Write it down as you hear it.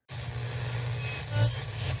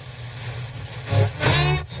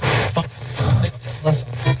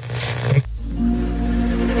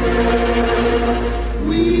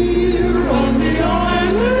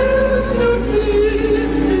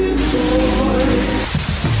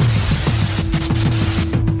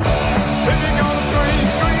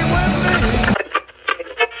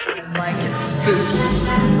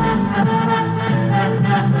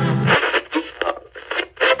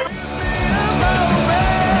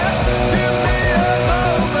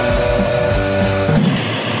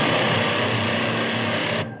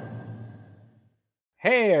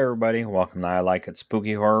everybody. Welcome to I Like It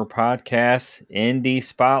Spooky Horror Podcast, Indie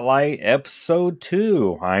Spotlight, Episode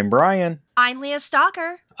 2. I'm Brian. I'm Leah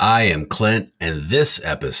Stalker. I am Clint, and this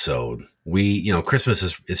episode,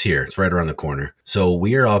 Christmas is here. It's right around the corner. So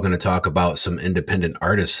we are all going to talk about some independent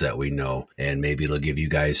artists that we know, and maybe it'll give you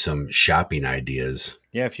guys some shopping ideas.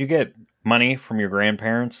 Yeah, if you get money from your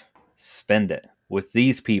grandparents, spend it with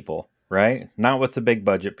these people, right? Not with the big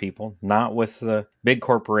budget people, not with the big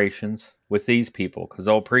corporations, with these people, because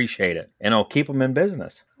they'll appreciate it, and it'll keep them in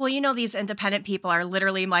business. Well, these independent people are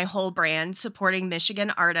literally my whole brand, supporting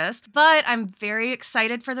Michigan artists. But I'm very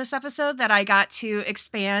excited for this episode that I got to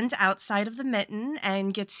expand outside of the mitten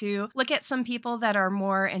and get to look at some people that are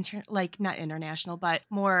more, not international, but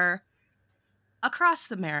more across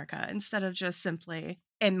America instead of just simply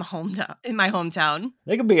in my hometown.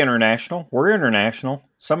 They could be international. We're international.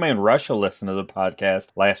 Somebody in Russia listened to the podcast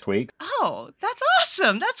last week. Oh, that's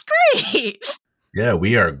awesome. That's great. Yeah,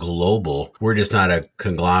 we are global. We're just not a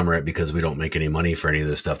conglomerate because we don't make any money for any of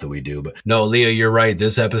the stuff that we do. But no, Leah, you're right.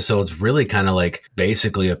 This episode's really kind of like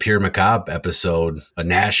basically a Pure Macabre episode, a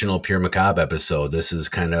national Pure Macabre episode. This is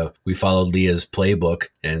kind of, we followed Leah's playbook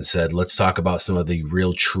and said, let's talk about some of the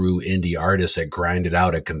real true indie artists that grind it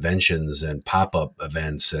out at conventions and pop-up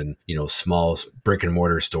events and, small brick and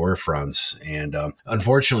mortar storefronts. And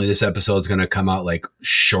unfortunately, this episode is going to come out like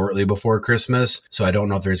shortly before Christmas. So I don't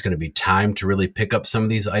know if there's going to be time to really pick up some of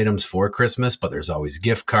these items for Christmas, but there's always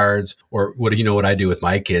gift cards. Or what I do with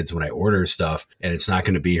my kids when I order stuff and it's not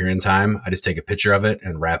going to be here in time, I just take a picture of it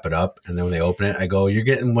and wrap it up. And then when they open it, I go, you're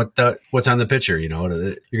getting what's on the picture. You're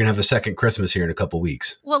going to have a second Christmas here in a couple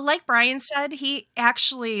weeks. Well, like Brian said, he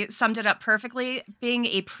actually summed it up perfectly. Being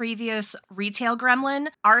a previous retail gremlin,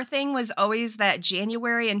 our thing was always that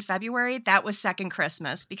January and February, that was second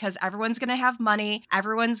Christmas because everyone's going to have money.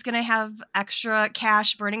 Everyone's going to have extra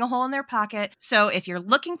cash burning a hole in their pocket. So if you're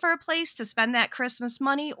looking for a place to spend that Christmas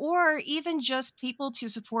money or even just people to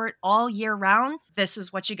support all year round, this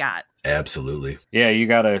is what you got. Absolutely. Yeah, you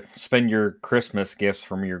got to spend your Christmas gifts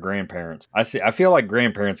from your grandparents. I feel like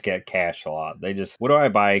grandparents get cash a lot. They just, what do I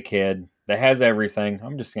buy a kid that has everything?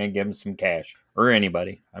 I'm just going to give them some cash. Or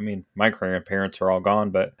anybody. I mean, my grandparents are all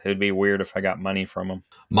gone, but it'd be weird if I got money from them.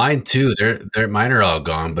 Mine too. Mine are all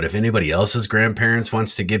gone. But if anybody else's grandparents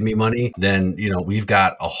wants to give me money, then, we've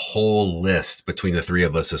got a whole list between the three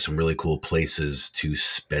of us of some really cool places to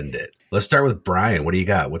spend it. Let's start with Brian. What do you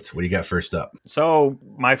got? What do you got first up? So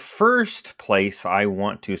my first place I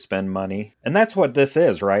want to spend money, and that's what this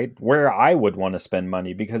is, right? Where I would want to spend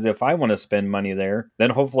money, because if I want to spend money there, then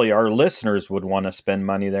hopefully our listeners would want to spend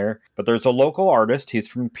money there. But there's a local artist. He's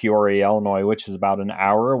from Peoria, Illinois, which is about an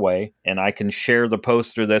hour away. And I can share the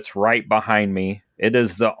poster that's right behind me. It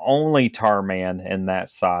is the only tar man in that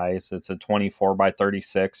size. It's a 24 by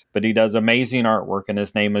 36, but he does amazing artwork, and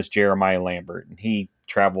his name is Jeremiah Lambert. And he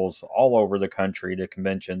travels all over the country to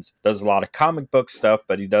conventions, does a lot of comic book stuff,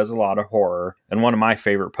 but he does a lot of horror. And one of my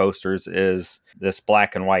favorite posters is this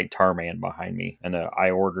black and white tar man behind me. And I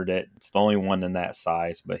ordered it. It's the only one in that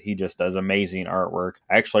size, but he just does amazing artwork.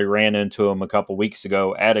 I actually ran into him a couple weeks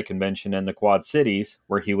ago at a convention in the Quad Cities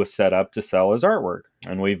where he was set up to sell his artwork.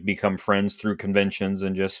 And we've become friends through conventions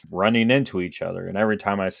and just running into each other. And every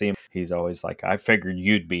time I see him, he's always like, I figured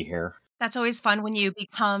you'd be here. That's always fun when you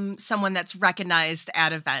become someone that's recognized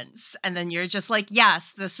at events. And then you're just like,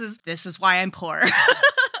 yes, this is why I'm poor.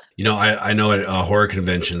 I know at horror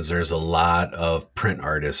conventions, there's a lot of print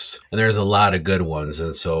artists and there's a lot of good ones.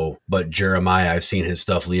 And so, but Jeremiah, I've seen his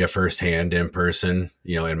stuff, Leah, firsthand in person,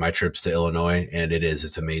 in my trips to Illinois, and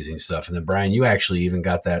it's amazing stuff. And then Brian, you actually even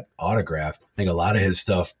got that autographed. I think a lot of his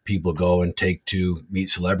stuff people go and take to meet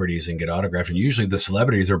celebrities and get autographed. And usually the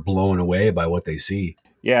celebrities are blown away by what they see.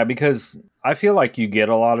 Yeah, because I feel like you get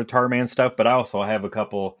a lot of Tarman stuff, but I also have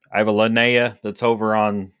I have a Linnea that's over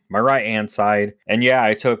on my right-hand side. And yeah,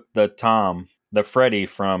 I took the Freddy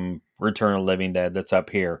from Return of the Living Dead that's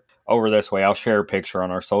up here over this way. I'll share a picture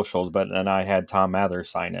on our socials, then I had Tom Mather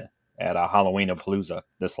sign it at a Halloween-a-Palooza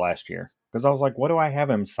this last year. Because I was like, what do I have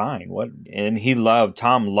him sign? And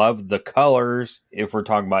Tom loved the colors. If we're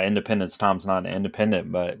talking about independence, Tom's not an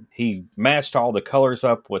independent, but he matched all the colors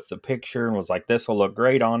up with the picture and was like, this will look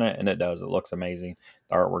great on it. And it does. It looks amazing.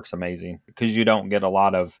 The artwork's amazing. Because you don't get a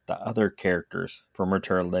lot of the other characters from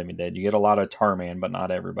Return of the Living Dead. You get a lot of Tarman, but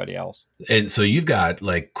not everybody else. And so you've got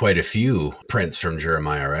like quite a few prints from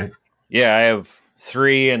Jeremiah, right? Yeah, I have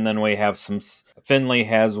 3, and then we have some. Finley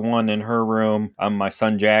has one in her room. My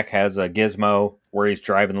son Jack has a gizmo where he's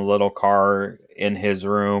driving the little car in his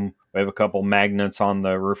room. We have a couple magnets on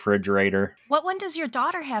the refrigerator. What one does your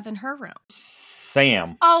daughter have in her room?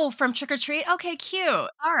 Sam. Oh, from Trick or Treat? Okay, cute.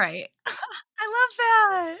 All right. I love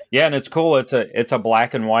that. Yeah, and it's cool. It's a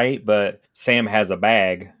black and white, but Sam has a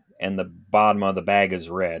bag, and the bottom of the bag is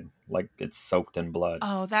red, like it's soaked in blood.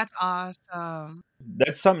 Oh, that's awesome.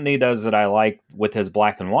 That's something he does that I like with his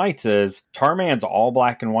black and whites is Tarman's all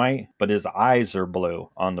black and white, but his eyes are blue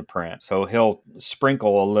on the print. So he'll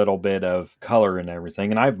sprinkle a little bit of color and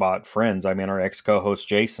everything. And I've bought friends. I mean, our ex-co-host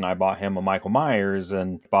Jason, I bought him a Michael Myers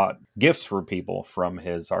and bought gifts for people from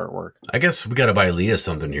his artwork. I guess we got to buy Leah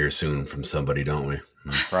something here soon from somebody, don't we?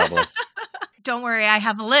 Probably. Don't worry, I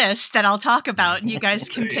have a list that I'll talk about, and you guys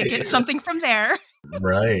can pick it something from there.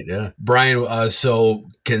 Right, yeah. Brian,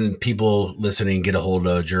 so can people listening get a hold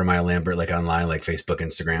of Jeremiah Lambert like online, like Facebook,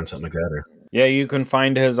 Instagram, something like that? Or? Yeah, you can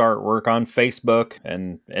find his artwork on Facebook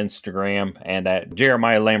and Instagram and at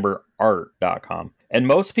jeremiahlambertart.com. And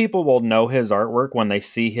most people will know his artwork when they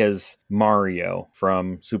see his Mario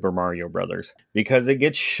from Super Mario Brothers because it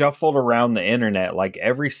gets shuffled around the internet like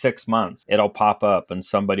every 6 months. It'll pop up and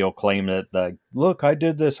somebody will claim that, look, I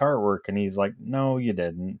did this artwork. And he's like, no, you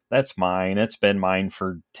didn't. That's mine. It's been mine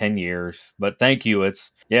for 10 years. But thank you.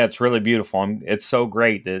 It's really beautiful. It's so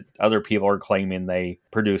great that other people are claiming they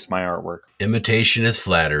produced my artwork. Imitation is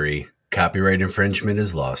flattery. Copyright infringement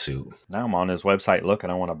is lawsuit. Now I'm on his website looking.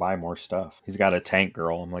 I want to buy more stuff. He's got a tank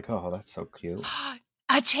girl. I'm like, oh, that's so cute.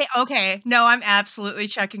 Okay. No, I'm absolutely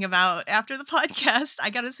checking him out after the podcast. I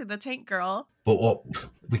got to see the tank girl. But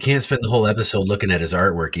we can't spend the whole episode looking at his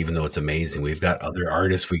artwork, even though it's amazing. We've got other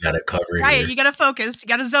artists we got to cover right, here. You got to focus. You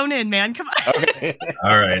got to zone in, man. Come on. Okay.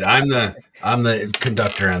 All right, I'm the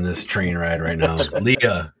conductor on this train ride right now.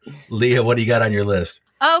 Leah, what do you got on your list?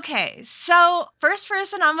 Okay, so first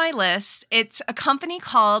person on my list, it's a company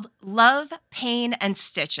called Love, Pain, and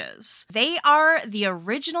Stitches. They are the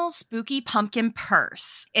original Spooky Pumpkin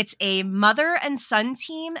Purse. It's a mother and son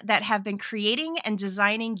team that have been creating and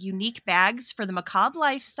designing unique bags for the macabre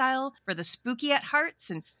lifestyle for the spooky at heart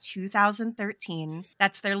since 2013.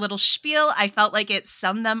 That's their little spiel. I felt like it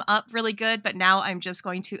summed them up really good, but now I'm just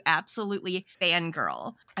going to absolutely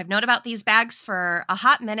fangirl. I've known about these bags for a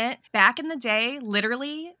hot minute. Back in the day,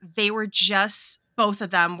 literally, they were just, both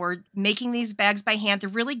of them were making these bags by hand. They're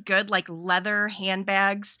really good, like leather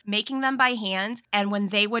handbags, making them by hand. And when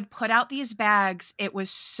they would put out these bags, it was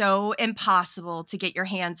so impossible to get your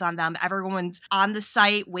hands on them. Everyone's on the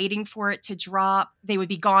site waiting for it to drop. They would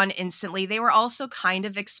be gone instantly. They were also kind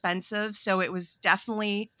of expensive. So it was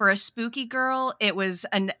definitely, for a spooky girl, it was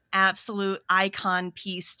an absolute icon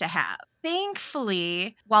piece to have.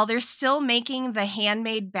 Thankfully, while they're still making the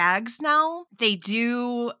handmade bags now, they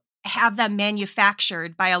do have them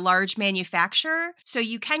manufactured by a large manufacturer. So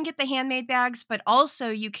you can get the handmade bags, but also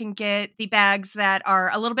you can get the bags that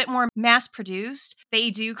are a little bit more mass produced.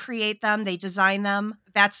 They do create them, they design them.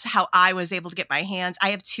 That's how I was able to get my hands.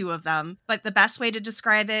 I have 2 of them, but the best way to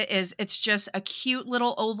describe it is it's just a cute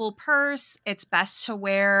little oval purse. It's best to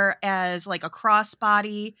wear as like a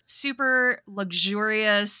crossbody, super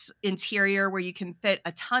luxurious interior where you can fit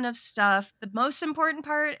a ton of stuff. The most important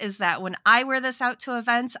part is that when I wear this out to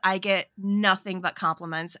events, I get nothing but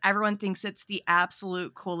compliments. Everyone thinks it's the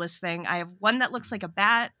absolute coolest thing. I have one that looks like a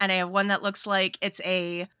bat, and I have one that looks like it's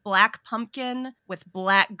a black pumpkin with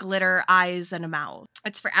black glitter eyes and a mouth.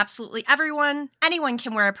 It's for absolutely everyone. Anyone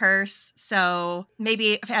can wear a purse. So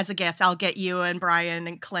maybe as a gift, I'll get you and Brian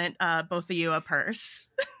and Clint, both of you, a purse.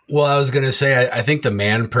 Well, I was going to say, I think the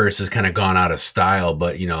man purse has kind of gone out of style,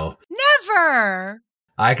 but Never.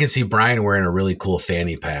 I can see Brian wearing a really cool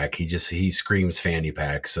fanny pack. He screams fanny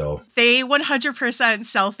pack. So They 100%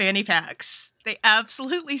 sell fanny packs. They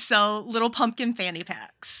absolutely sell little pumpkin fanny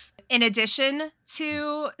packs. In addition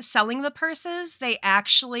to selling the purses, they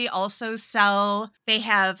actually also they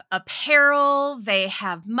have apparel, they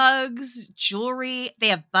have mugs, jewelry, they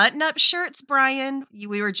have button-up shirts, Brian.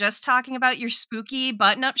 We were just talking about your spooky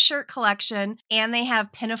button-up shirt collection, and they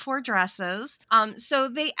have pinafore dresses. So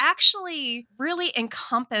they actually really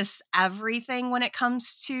encompass everything when it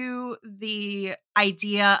comes to the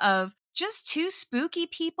idea of just 2 spooky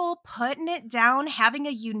people putting it down, having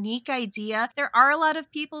a unique idea. There are a lot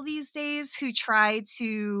of people these days who try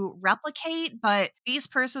to replicate, but these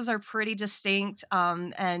purses are pretty distinct,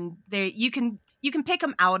 and you can pick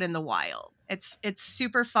them out in the wild. It's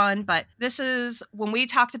super fun, but this is when we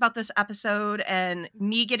talked about this episode and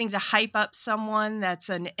me getting to hype up someone that's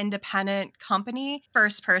an independent company,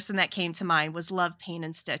 first person that came to mind was Love, Pain,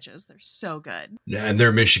 and Stitches. They're so good. and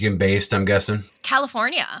they're Michigan based, I'm guessing.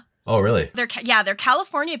 California. Oh, really? They're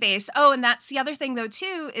California based. Oh, and that's the other thing though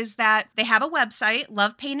too, is that they have a website,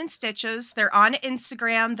 Love, Pain, and Stitches. They're on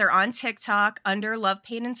Instagram. They're on TikTok under Love,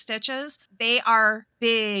 Pain, and Stitches. They are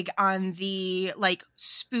big on the like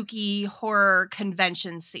spooky horror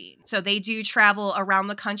convention scene. So they do travel around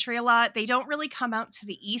the country a lot. They don't really come out to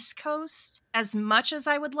the East Coast as much as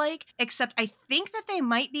I would like, except I think that they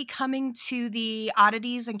might be coming to the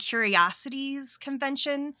Oddities and Curiosities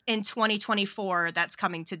convention in 2024 that's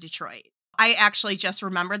coming to Detroit. I actually just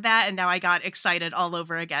remembered that, and now I got excited all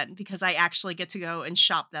over again because I actually get to go and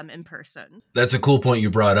shop them in person. That's a cool point you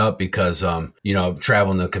brought up because,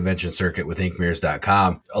 traveling the convention circuit with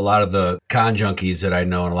inkmirrors.com, a lot of the con junkies that I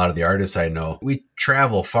know and a lot of the artists I know, we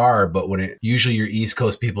travel far, but usually your East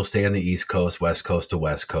Coast people stay on the East Coast, West Coast to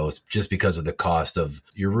West Coast, just because of the cost of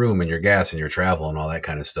your room and your gas and your travel and all that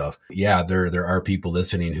kind of stuff. Yeah, there are people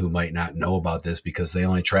listening who might not know about this because they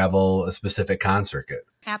only travel a specific con circuit.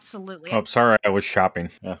 Absolutely. Oh, sorry, I was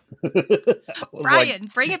shopping. Yeah. Brian,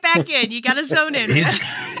 bring it back in. You got to zone in.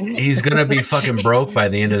 He's going to be fucking broke by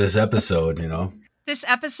the end of this episode, you know? This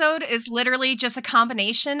episode is literally just a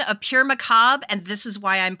combination of pure macabre and This Is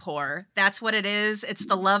Why I'm Poor. That's what it is. It's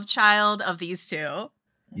the love child of these two.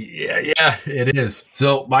 Yeah, it is.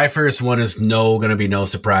 So my first one is going to be no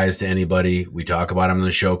surprise to anybody. We talk about him on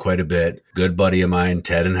the show quite a bit. Good buddy of mine,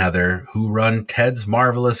 Ted and Heather, who run Ted's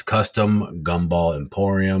Marvelous Custom Gumball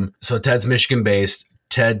Emporium. So Ted's Michigan based.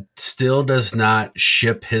 Ted still does not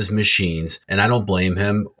ship his machines, and I don't blame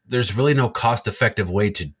him. There's really no cost-effective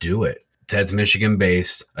way to do it. Ted's Michigan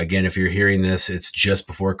based. Again, if you're hearing this, it's just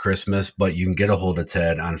before Christmas, but you can get a hold of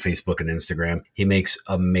Ted on Facebook and Instagram. He makes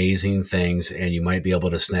amazing things and you might be able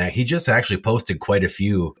to snag. He just actually posted quite a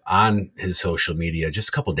few on his social media just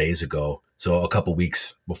a couple days ago. So a couple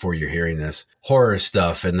weeks before you're hearing this, horror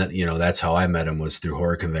stuff. And that, that's how I met him, was through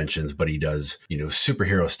horror conventions, but he does,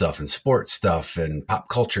 superhero stuff and sports stuff and pop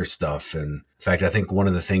culture stuff. And in fact, I think one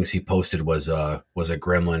of the things he posted was a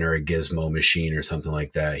Gremlin or a Gizmo machine or something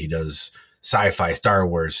like that. He does sci-fi, Star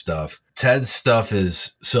Wars stuff. Ted's stuff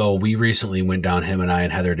is, so we recently went down, him and I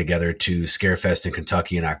and Heather together, to Scarefest in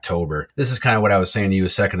Kentucky in October. This is kind of what I was saying to you a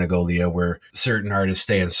second ago, Leah, where certain artists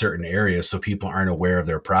stay in certain areas so people aren't aware of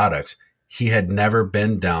their products. He had never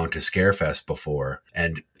been down to Scarefest before,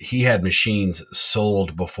 and he had machines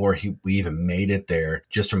sold before we even made it there,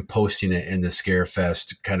 just from posting it in the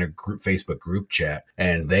Scarefest kind of Facebook group chat.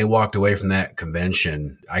 And they walked away from that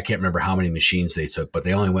convention. I can't remember how many machines they took, but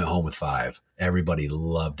they only went home with 5. Everybody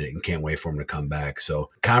loved it and can't wait for them to come back.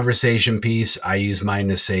 So conversation piece, I use mine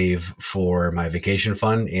to save for my vacation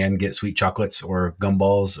fund and get sweet chocolates or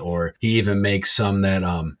gumballs, or he even makes some that,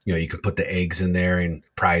 you can put the eggs in there and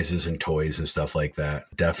prizes and toys and stuff like that.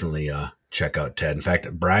 Definitely, check out Ted. In fact,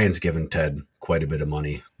 Brian's given Ted quite a bit of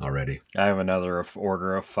money already. I have another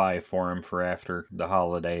order of 5 for him for after the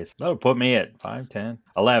holidays. That'll put me at 5, 10,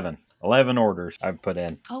 11. 11 orders I've put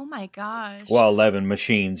in. Oh my gosh. Well, 11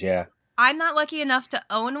 machines, yeah. I'm not lucky enough to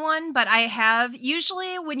own one, but I have.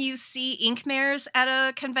 Usually when you see ink mirrors at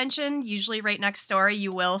a convention, usually right next door,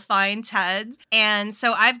 you will find Ted. And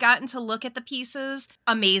so I've gotten to look at the pieces.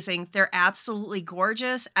 Amazing. They're absolutely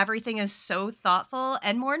gorgeous. Everything is so thoughtful.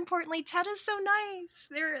 And more importantly, Ted is so nice.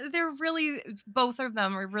 They're really, both of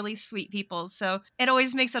them are really sweet people. So it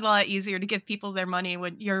always makes it a lot easier to give people their money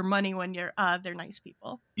when they're nice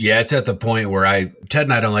people. Yeah, it's at the point where Ted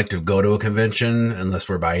and I don't like to go to a convention unless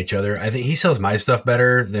we're by each other. I think he sells my stuff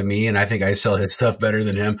better than me, and I think I sell his stuff better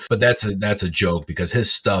than him. But that's a joke because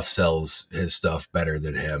his stuff sells his stuff better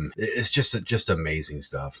than him. It's just amazing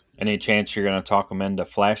stuff. Any chance you're going to talk him into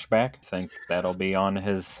Flashback? I think that'll be on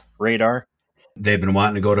his radar. They've been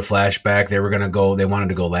wanting to go to Flashback. They wanted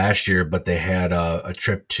to go last year, but they had a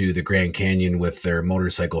trip to the Grand Canyon with their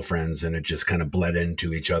motorcycle friends, and it just kind of bled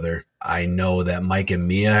into each other. I know that Mike and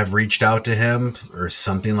Mia have reached out to him or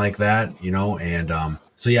something like that, and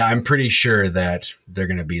so yeah, I'm pretty sure that they're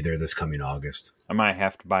going to be there this coming August. I might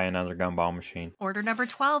have to buy another gumball machine. Order number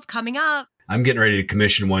 12 coming up. I'm getting ready to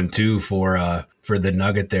commission one too for the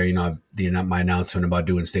Nugget there. My announcement about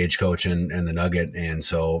doing Stagecoach and the Nugget, and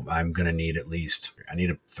so I'm gonna need I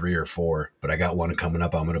need 3 or 4, but I got one coming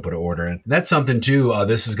up. I'm gonna put an order in. That's something too.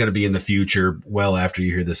 This is gonna be in the future, well after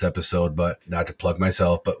you hear this episode, but not to plug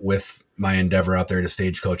myself, but with my endeavor out there to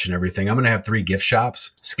Stagecoach and everything, I'm going to have 3 gift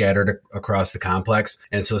shops scattered across the complex.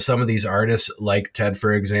 And so some of these artists, like Ted,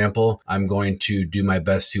 for example, I'm going to do my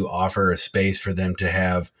best to offer a space for them to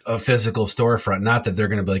have a physical storefront. Not that they're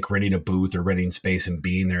going to be like renting a booth or renting space and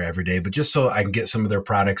being there every day, but just so I can get some of their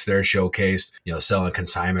products there showcased, selling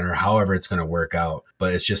consignment or however it's going to work out.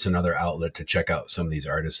 But it's just another outlet to check out some of these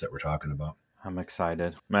artists that we're talking about. I'm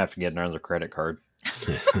excited. I'm going to have to get another credit card.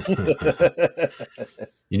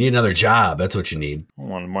 You need another job. That's what you need.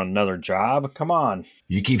 Want another job? Come on.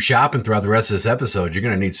 You keep shopping throughout the rest of this episode, you're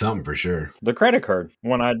going to need something for sure. The credit card.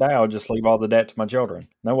 When I die, I'll just leave all the debt to my children.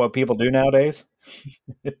 Know what people do nowadays?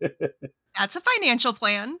 That's a financial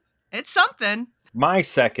plan. It's something. My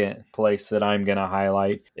second place that I'm going to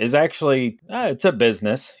highlight is actually, it's a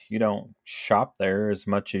business. You don't shop there as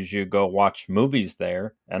much as you go watch movies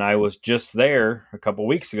there. And I was just there a couple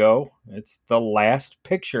weeks ago. It's the Last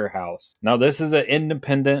Picture House. Now, this is an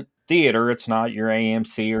independent theater. It's not your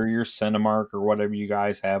AMC or your Cinemark or whatever you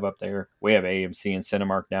guys have up there. We have AMC and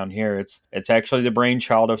Cinemark down here. It's actually the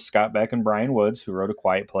brainchild of Scott Beck and Brian Woods, who wrote A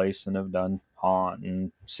Quiet Place and have done Haunt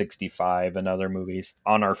and 65 and other movies.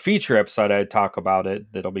 On our feature episode, I talk about it.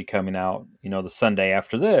 That'll be coming out, the Sunday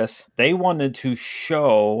after this. They wanted to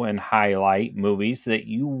show and highlight movies that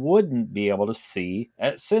you wouldn't be able to see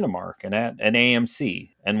at Cinemark and at an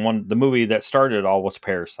AMC. And the movie that started it all was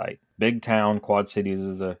Parasite. Big town, Quad Cities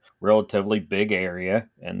is a relatively big area,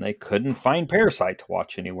 and they couldn't find Parasite to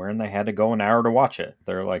watch anywhere, and they had to go an hour to watch it.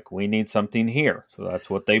 They're like, we need something here. So that's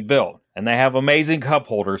what they built. And they have amazing cup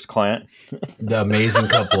holders, Clint. The amazing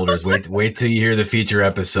cup holders. Wait till you hear the feature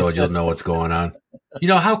episode. You'll know what's going on.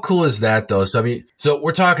 How cool is that, though? So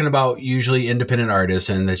we're talking about usually independent artists,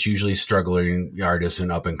 and that's usually struggling artists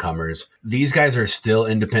and up and comers. These guys are still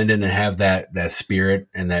independent and have that spirit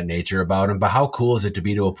and that nature about them. But how cool is it to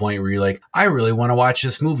be to a point where you're like, I really want to watch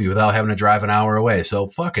this movie without having to drive an hour away. So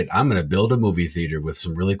fuck it. I'm going to build a movie theater with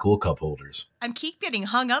some really cool cup holders. I'm keep getting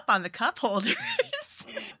hung up on the cup holders.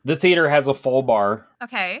 The theater has a full bar.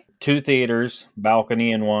 Okay. 2 theaters,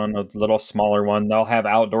 balcony in one, a little smaller one. They'll have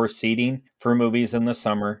outdoor seating for movies in the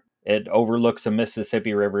summer. It overlooks the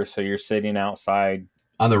Mississippi River, so you're sitting outside.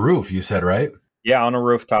 On the roof, you said, right? Yeah, on a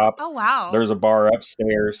rooftop. Oh, wow. There's a bar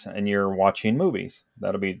upstairs, and you're watching movies.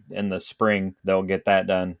 That'll be in the spring. They'll get that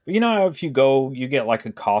done. But if you go, you get like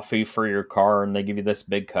a coffee for your car, and they give you this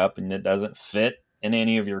big cup, and it doesn't fit in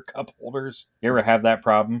any of your cup holders. You ever have that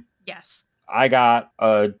problem? Yes. I got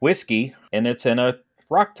a whiskey, and it's in a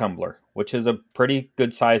rock tumbler, which is a pretty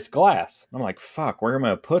good sized glass. I'm like, fuck, where am I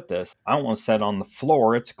going to put this? I don't want to set it on the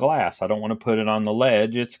floor. It's glass. I don't want to put it on the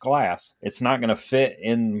ledge. It's glass. It's not going to fit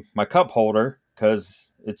in my cup holder because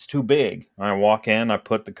it's too big. I walk in, I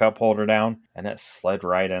put the cup holder down, and it slid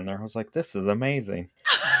right in there. I was like, this is amazing.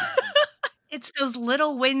 It's those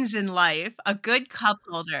little wins in life. A good cup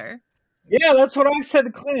holder. Yeah, that's what I said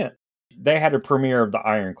to Clint. They had a premiere of the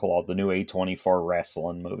Iron Claw, the new A24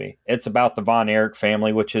 wrestling movie. It's about the Von Erich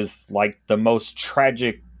family, which is like the most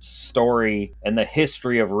tragic story in the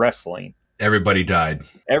history of wrestling. Everybody died.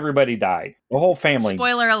 Everybody died. The whole family.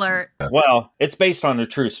 Spoiler alert. Well, it's based on a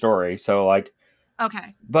true story, so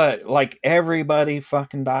okay. But everybody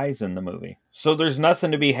fucking dies in the movie. So there's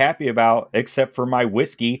nothing to be happy about except for my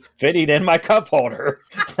whiskey fitting in my cup holder.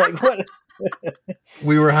 What?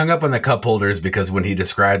 We were hung up on the cup holders because when he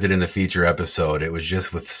described it in the feature episode, it was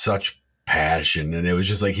just with such passion. And it was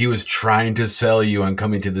just like he was trying to sell you on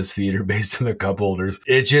coming to this theater based on the cup holders.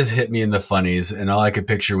 It just hit me in the funnies. And all I could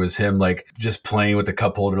picture was him just playing with the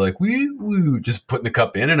cup holder, woo, just putting the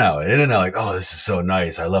cup in and out. Like, oh, this is so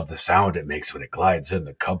nice. I love the sound it makes when it glides in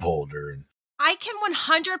the cup holder. I can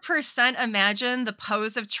 100% imagine the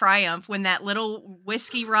pose of triumph when that little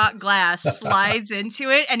whiskey rock glass slides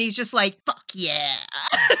into it and he's just like, fuck yeah.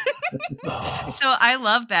 So I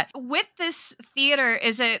love that. With this theater,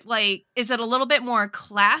 is it a little bit more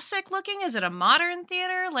classic looking? Is it a modern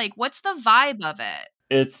theater? What's the vibe of it?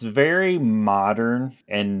 It's very modern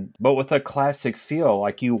but with a classic feel.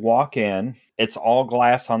 Like you walk in, it's all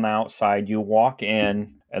glass on the outside. You walk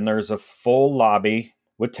in and there's a full lobby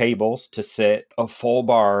with tables to sit, a full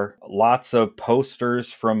bar, lots of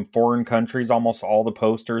posters from foreign countries. Almost all the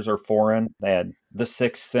posters are foreign. They had The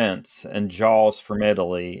Sixth Sense and Jaws from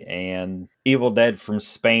Italy and Evil Dead from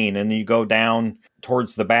Spain. And you go down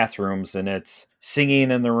towards the bathrooms and it's Singing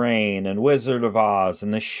in the Rain and Wizard of Oz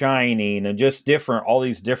and The Shining and just all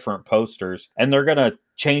these different posters. And they're going to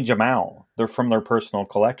change them out. They're from their personal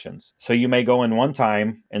collections. So you may go in one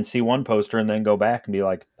time and see one poster and then go back and be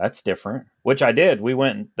like, that's different. Which I did. We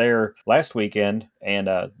went there last weekend and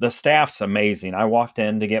the staff's amazing. I walked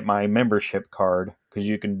in to get my membership card because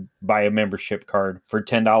you can buy a membership card for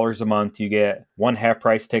 $10 a month. You get 1 half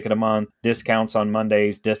price ticket a month, discounts on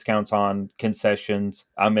Mondays, discounts on concessions,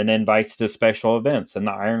 and invites to special events. And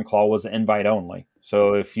the Iron Claw was invite only.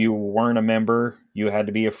 So if you weren't a member, you had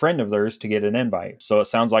to be a friend of theirs to get an invite. So it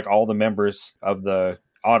sounds like all the members of the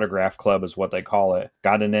Autograph Club is what they call it,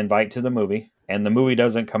 got an invite to the movie. and the movie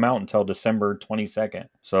doesn't come out until December 22nd.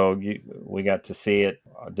 So we got to see it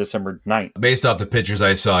December 9th. Based off the pictures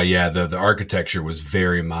I saw, yeah, the architecture was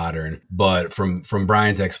very modern. But from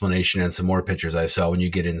Brian's explanation and some more pictures I saw, when you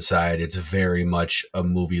get inside, it's very much a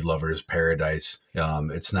movie lover's paradise.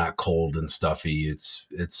 It's not cold and stuffy.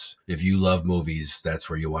 It's if you love movies, that's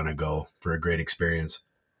where you want to go for a great experience.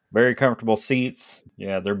 Very comfortable seats.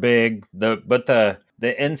 Yeah, they're big. But the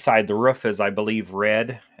inside, the roof is, I believe,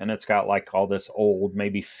 red, and it's got like all this old,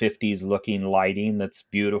 maybe 50s looking lighting that's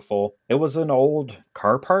beautiful. It was an old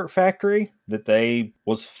car part factory that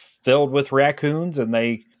was filled with raccoons, and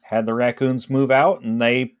they had the raccoons move out, and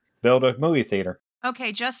they built a movie theater.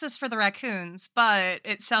 Okay, justice for the raccoons, but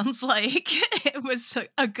it sounds like it was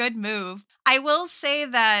a good move. I will say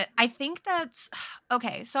that I think that's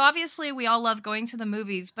okay. So obviously we all love going to the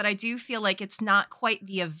movies, but I do feel like it's not quite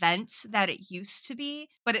the event that it used to be.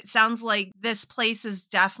 But it sounds like this place is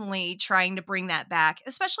definitely trying to bring that back,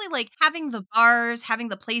 especially like having the bars, having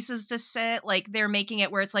the places to sit. Like they're making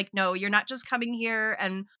it where it's like, no, you're not just coming here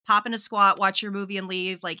and popping a squat, watch your movie and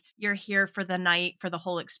leave. Like you're here for the night, for the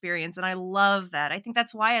whole experience. And I love that. I think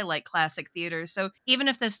that's why I like classic theaters. So even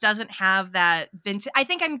if this doesn't have that vintage, I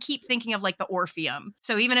think I keep thinking of like the Orpheum.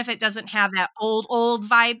 So even if it doesn't have that old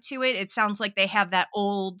vibe to it, it sounds like they have that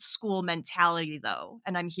old school mentality though.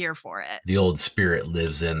 And I'm here for it. The old spirit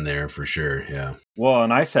lives in there for sure. Yeah. Well,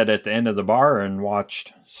 and I sat at the end of the bar and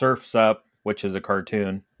watched Surf's Up, which is a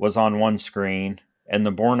cartoon, was on one screen, and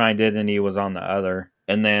The Bourne Identity was on the other.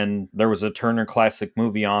 And then there was a Turner Classic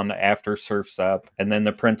Movie on after Surf's Up, and then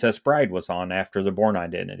The Princess Bride was on after The Bourne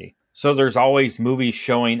Identity. So there's always movies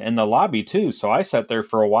showing in the lobby too. So I sat there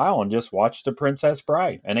for a while and just watched The Princess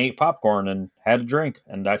Bride and ate popcorn and had a drink.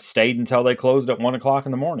 And I stayed until they closed at 1 o'clock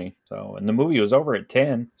in the morning. So, and the movie was over at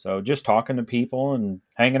 10. So just talking to people and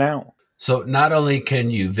hanging out. So not only can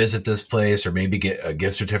you visit this place or maybe get a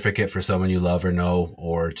gift certificate for someone you love or know,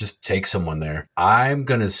 or just take someone there, I'm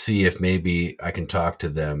going to see if maybe I can talk to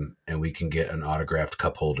them and we can get an autographed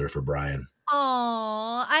cup holder for Brian.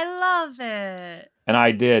 Oh, I love it. And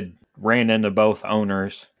I ran into both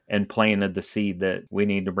owners and planted the seed that we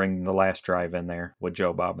need to bring the last drive in there with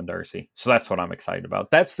Joe, Bob, and Darcy. So that's what I'm excited about.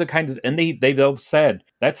 That's the kind of, and they both said,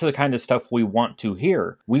 that's the kind of stuff we want to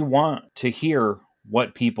hear. We want to hear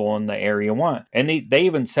what people in the area want. And they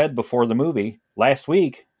even said before the movie, last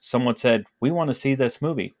week, someone said, we want to see this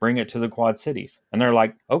movie. Bring it to the Quad Cities. And they're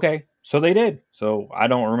like, okay. So they did. So I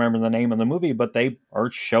don't remember the name of the movie, but they are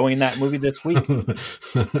showing that movie this week.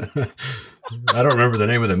 I don't remember the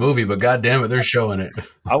name of the movie, but God damn it, they're showing it.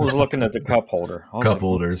 I was looking at the cup holder. Cup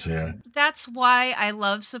holders, yeah. That's why I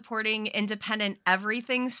love supporting independent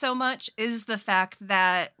everything so much, is the fact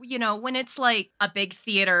that, you know, when it's like a big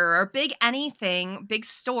theater or big anything, big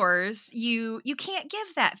stores, you can't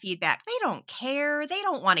give that feedback. They don't care. They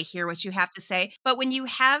don't want to hear what you have to say. But when you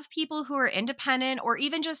have people who are independent or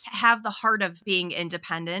even just have the heart of being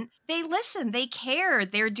independent, they listen, they care.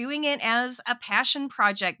 They're doing it as a passion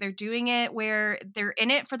project. They're doing it where they're in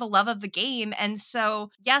it for the love of the game. And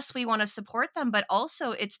so, yes, we want to support them, but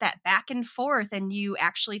also it's that back and forth and you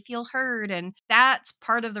actually feel heard. And that's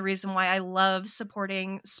part of the reason why I love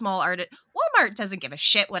supporting small artists. Walmart doesn't give a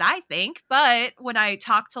shit what I think, but when I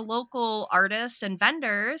talk to local artists and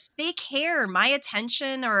vendors, they care. My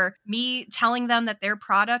attention or me telling them that their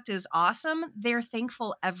product is awesome, they're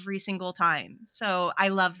thankful every single time. So I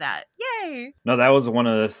love that. Yay! No, that was one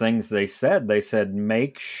of the things they said. They said,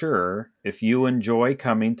 make sure if you enjoy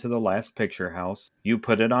coming to the Last Picture House, you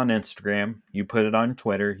put it on Instagram, you put it on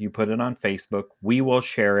Twitter, you put it on Facebook. We will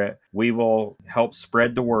share it. We will help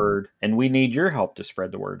spread the word. And we need your help to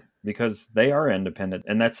spread the word, because they are independent.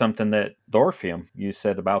 And that's something that the Orpheum, you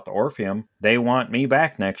said about the Orpheum, they want me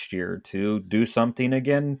back next year to do something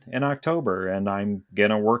again in October. And I'm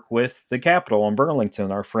going to work with the Capitol in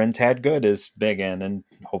Burlington. Our friend Tad Good is big in, and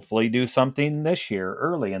hopefully do something this year,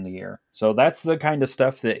 early in the year. So that's the kind of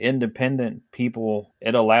stuff that independent people,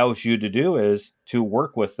 it allows you to do, is to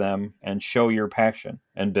work with them and show your passion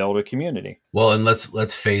and build a community. Well, and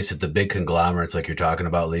let's face it, the big conglomerates like you're talking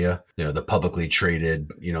about, Leah, you know, the publicly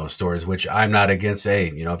traded, you know, stores, which I'm not against.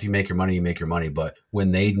 Hey, you know, if you make your money, you make your money. But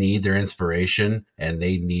when they need their inspiration and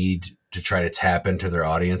they need to try to tap into their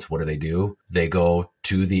audience, what do? They go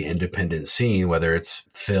to the independent scene, whether it's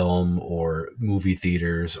film or movie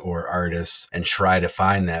theaters or artists, and try to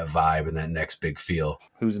find that vibe and that next big feel.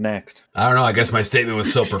 Who's next? I don't know. I guess my statement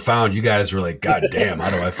was so profound. You guys were like, God damn, how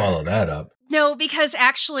do I follow that up? No, because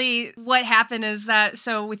actually what happened is that,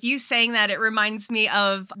 so with you saying that, it reminds me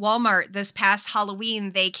of Walmart this past Halloween.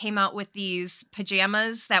 They came out with these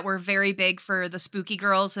pajamas that were very big for the spooky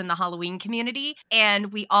girls in the Halloween community.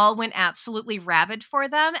 And we all went absolutely rabid for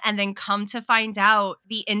them. And then come to find out,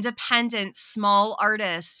 the independent small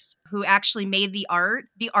artists who actually made the art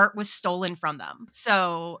was stolen from them.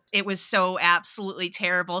 So it was so absolutely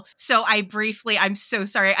terrible. So I'm so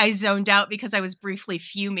sorry, I zoned out because I was briefly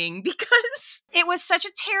fuming because it was such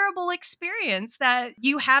a terrible experience that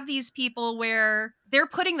you have these people where they're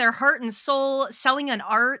putting their heart and soul, selling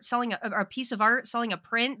a piece of art, selling a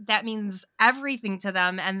print. That means everything to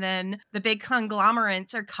them. And then the big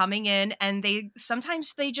conglomerates are coming in and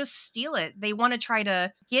sometimes they just steal it. They want to try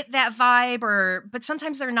to get that vibe but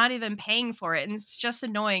sometimes they're not even paying for it. And it's just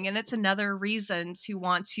annoying. And it's another reason to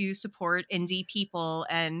want to support indie people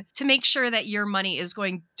and to make sure that your money is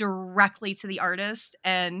going directly to the artist.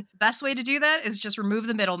 And the best way to do that is just remove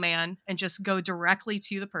the middleman and just go directly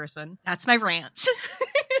to the person. That's my rant.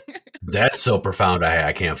 That's so profound.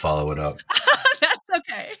 I can't follow it up. That's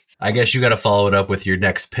okay. I guess you got to follow it up with your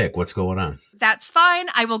next pick. What's going on? That's fine.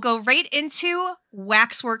 I will go right into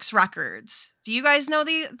Waxworks Records. Do you guys know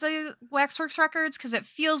the Waxworks Records? Because it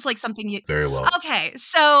feels like something you... Very well. Okay,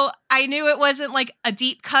 so I knew it wasn't like a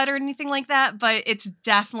deep cut or anything like that, but it's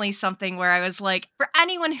definitely something where I was like, for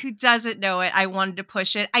anyone who doesn't know it, I wanted to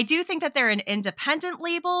push it. I do think that they're an independent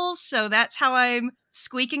label, so that's how I'm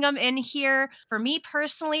squeaking them in here. For me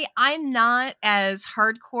personally, I'm not as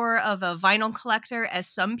hardcore of a vinyl collector as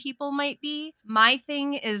some people might be. My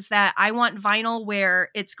thing is that I want vinyl where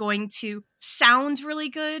it's going to sound really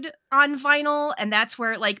good on vinyl, and that's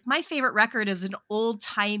where, like, my favorite record is an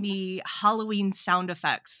old-timey Halloween sound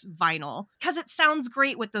effects vinyl because it sounds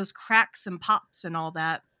great with those cracks and pops and all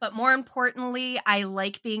that. But more importantly, I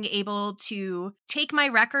like being able to take my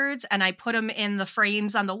records and I put them in the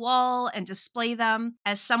frames on the wall and display them.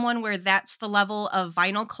 As someone where that's the level of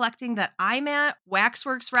vinyl collecting that I'm at,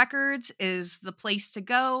 Waxworks Records is the place to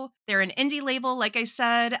go. They're an indie label, like I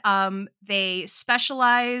said. They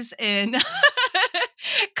specialize in...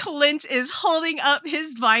 Clint is holding up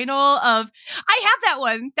his vinyl of, I have that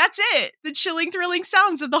one. That's it. The chilling, thrilling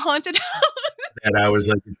sounds of the haunted house. And I was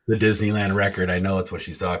like, the Disneyland record. I know it's what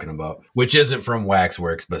she's talking about, which isn't from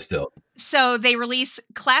Waxworks, but still. So they release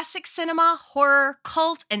classic cinema, horror,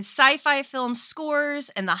 cult, and sci-fi film scores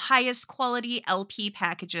in the highest quality LP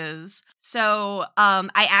packages. So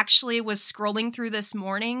I actually was scrolling through this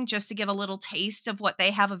morning just to give a little taste of what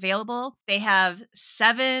they have available. They have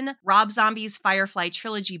 7 Rob Zombie's Firefly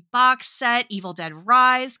Trilogy box set, Evil Dead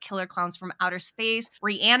Rise, Killer Clowns from Outer Space,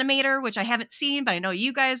 Reanimator, which I haven't seen, but I know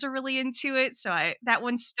you guys are really into it. So that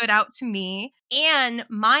one stood out to me. And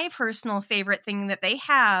my personal favorite thing that they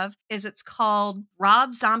have is it's called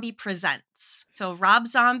Rob Zombie Presents. So Rob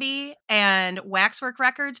Zombie and Waxwork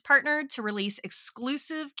Records partnered to release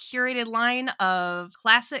exclusive curated line of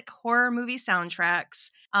classic horror movie soundtracks.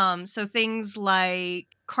 So things like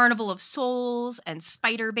Carnival of Souls and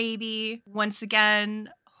Spider Baby. Once again,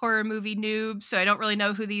 horror movie noob, so I don't really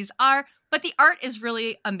know who these are. But the art is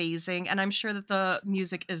really amazing, and I'm sure that the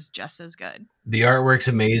music is just as good. The artwork's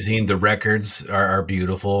amazing. The records are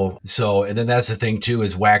beautiful. So, and then that's the thing too,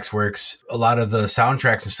 is Waxworks, a lot of the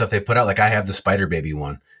soundtracks and stuff they put out, like I have the Spider Baby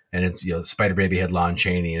one, and it's, Spider Baby had Lon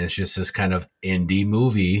Chaney, and it's just this kind of indie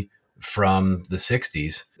movie from the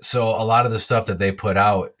 60s. So a lot of the stuff that they put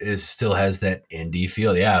out still has that indie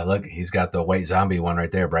feel. Yeah, look, he's got the White Zombie one right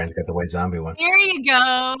there. Brian's got the White Zombie one. There you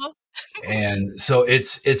go. And so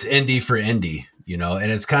it's indie for indie,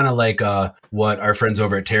 and it's kind of like what our friends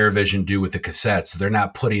over at TerraVision do with the cassettes. They're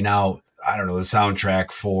not putting out, I don't know, the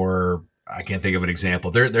soundtrack for, I can't think of an example.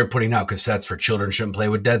 They're putting out cassettes for Children Shouldn't Play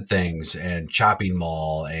with Dead Things and Chopping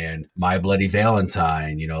Mall and My Bloody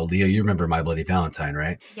Valentine. Leah, you remember My Bloody Valentine,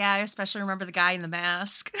 right? Yeah, I especially remember the guy in the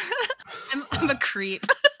mask. I'm a creep.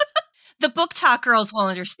 The book talk girls will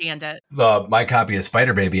understand it. My copy of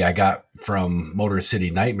Spider Baby I got from Motor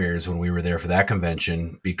City Nightmares when we were there for that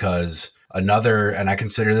convention, because and I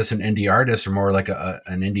consider this an indie artist or more like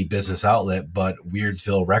an indie business outlet, but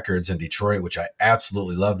Weirdsville Records in Detroit, which I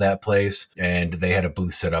absolutely love that place. And they had a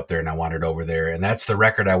booth set up there and I wandered over there, and that's the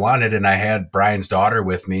record I wanted. And I had Brian's daughter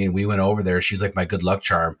with me and we went over there. She's like my good luck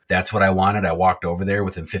charm. That's what I wanted. I walked over there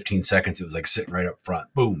within 15 seconds. It was like sitting right up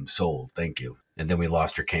front. Boom, sold. Thank you. And then we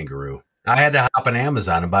lost her kangaroo. I had to hop on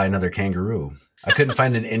Amazon and buy another kangaroo. I couldn't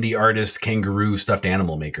find an indie artist kangaroo stuffed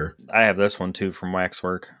animal maker. I have this one too from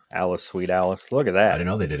Waxwork. Alice, Sweet Alice. Look at that. I didn't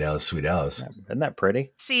know they did Alice, Sweet Alice. Isn't that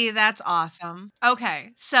pretty? See, that's awesome.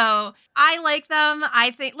 Okay, so I like them.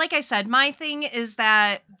 I think, like I said, my thing is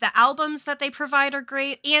that the albums that they provide are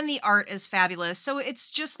great and the art is fabulous. So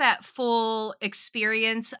it's just that full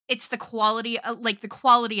experience. It's the quality, like the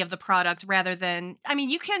quality of the product rather than, I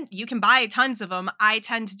mean, you can buy tons of them. I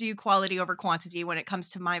tend to do quality over quantity when it comes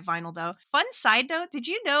to my vinyl though. Fun side note, did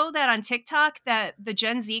you know that on TikTok that the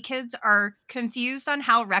Gen Z kids are confused on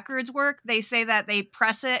how records work? They say that they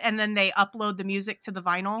press it and then they upload the music to the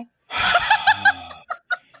vinyl.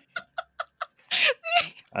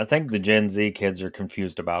 I think the Gen Z kids are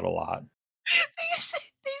confused about a lot. They say,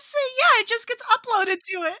 yeah, it just gets uploaded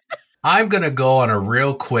to it. I'm going to go on a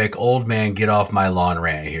real quick old man get off my lawn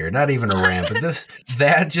rant here. Not even a rant, but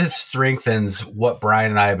that just strengthens what Brian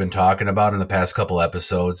and I have been talking about in the past couple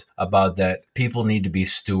episodes about that people need to be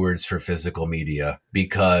stewards for physical media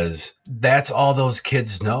because that's all those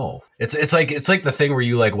kids know. It's like the thing where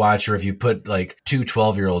you like watch, or if you put like two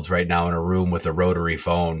 12-year-olds right now in a room with a rotary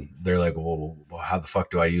phone, they're like, well, how the fuck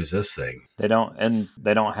do I use this thing? They don't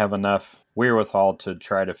have enough wherewithal to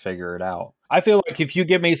try to figure it out. I feel like if you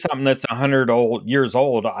give me something that's 100 years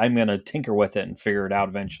old, I'm going to tinker with it and figure it out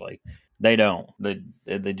eventually. They don't.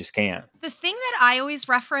 They just can't. The thing that I always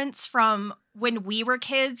reference from when we were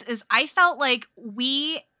kids is I felt like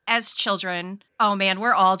we as children, oh man,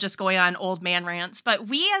 we're all just going on old man rants, but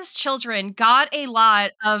we as children got a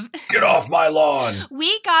lot of... Get off my lawn!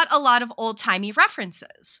 We got a lot of old-timey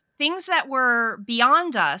references. Things that were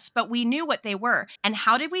beyond us, but we knew what they were. And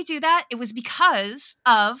how did we do that? It was because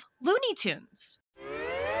of Looney Tunes.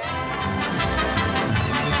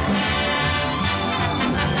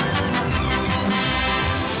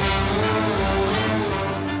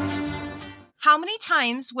 How many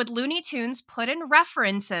times would Looney Tunes put in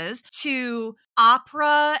references to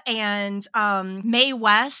opera and Mae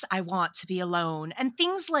West, I Want to Be Alone, and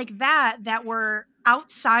things like that were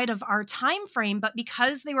outside of our time frame, but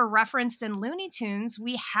because they were referenced in Looney Tunes,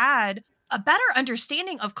 we had a better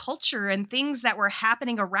understanding of culture and things that were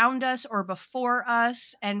happening around us or before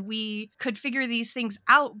us, and we could figure these things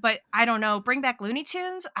out. But I don't know, bring back Looney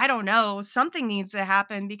Tunes? I don't know. Something needs to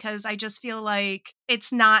happen because I just feel like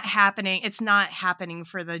it's not happening. It's not happening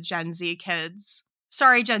for the Gen Z kids.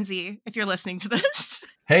 Sorry, Gen Z, if you're listening to this.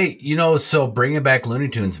 Hey, so bringing back Looney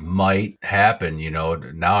Tunes might happen,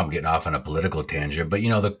 now I'm getting off on a political tangent, but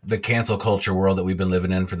the cancel culture world that we've been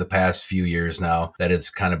living in for the past few years now, that has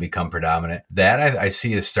kind of become predominant, that I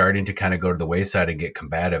see is starting to kind of go to the wayside and get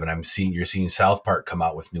combative. And you're seeing South Park come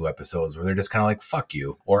out with new episodes where they're just kind of like, fuck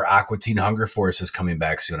you. Or Aqua Teen Hunger Force is coming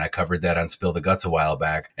back soon. I covered that on Spill the Guts a while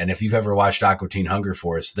back. And if you've ever watched Aqua Teen Hunger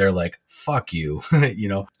Force, they're like, fuck you,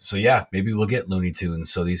 So yeah, maybe we'll get Looney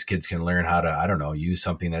Tunes so these kids can learn how to, I don't know, use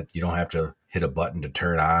something that you don't have to hit a button to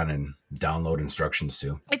turn on and download instructions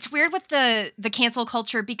to. It's weird with the cancel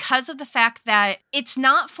culture because of the fact that it's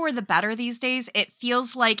not for the better these days. It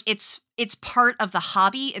feels like it's part of the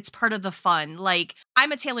hobby. It's part of the fun. Like,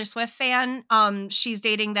 I'm a Taylor Swift fan. She's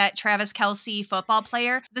dating that Travis Kelce football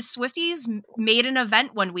player. The Swifties made an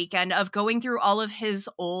event one weekend of going through all of his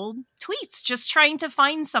old tweets, just trying to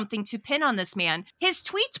find something to pin on this man. His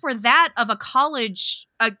tweets were that of a college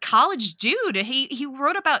dude. He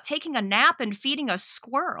wrote about taking a nap and feeding a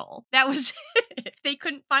squirrel. That was it. They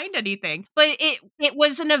couldn't find anything. But it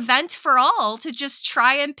was an event for all to just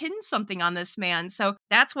try and pin something on this man. So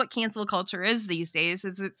that's what cancel culture is these days,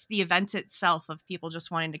 is it's the event itself of people just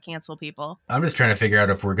wanting to cancel people. I'm just trying to figure out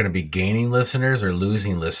if we're going to be gaining listeners or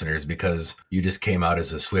losing listeners because you just came out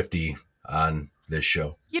as a Swiftie on this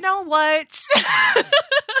show. You know what?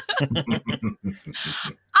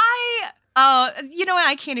 You know what?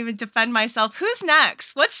 I can't even defend myself. Who's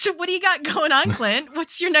next? What do you got going on, Clint?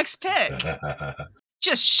 What's your next pick?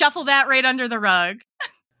 Just shuffle that right under the rug.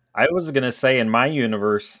 I was going to say, in my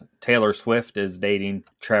universe, Taylor Swift is dating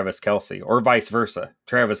Travis Kelce, or vice versa.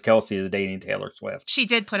 Travis Kelce is dating Taylor Swift. She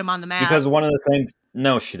did put him on the map. Because one of the things...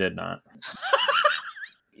 No, she did not.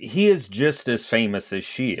 He is just as famous as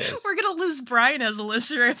she is. We're going to lose Brian as a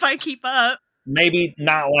listener if I keep up. Maybe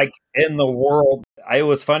not like in the world. It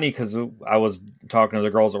was funny because I was talking to the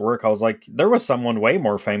girls at work. I was like, there was someone way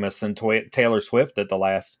more famous than Taylor Swift at the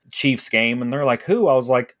last Chiefs game. And they're like, who? I was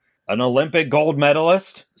like, an Olympic gold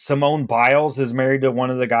medalist. Simone Biles is married to one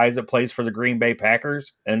of the guys that plays for the Green Bay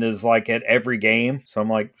Packers and is like at every game. So I'm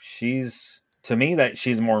like, to me, that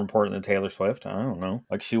she's more important than Taylor Swift. I don't know.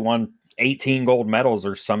 Like, she won 18 gold medals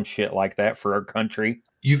or some shit like that for our country.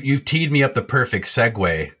 You've teed me up the perfect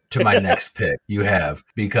segue to my next pick. You have,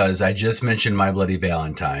 because I just mentioned My Bloody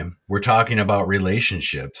Valentine. We're talking about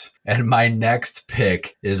relationships. And my next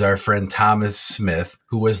pick is our friend Thomas Smith,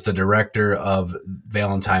 who was the director of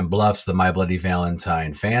Valentine Bluffs, the My Bloody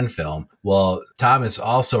Valentine fan film. Well, Thomas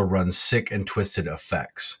also runs Sick and Twisted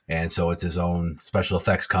Effects. And so it's his own special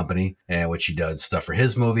effects company, and which he does stuff for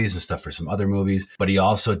his movies and stuff for some other movies. But he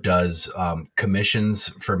also does commissions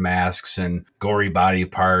for masks and gory body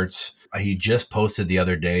parts. He just posted the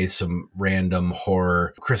other day some random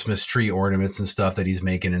horror Christmas tree ornaments and stuff that he's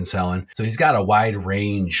making and selling. So he's got a wide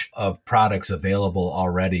range of products available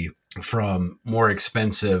already, from more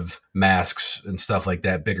expensive masks and stuff like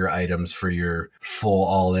that, bigger items for your full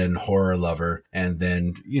all-in horror lover, and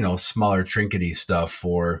then, smaller trinkety stuff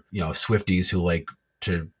for, Swifties who like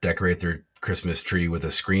to decorate their Christmas tree with a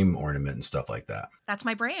Scream ornament and stuff like that. That's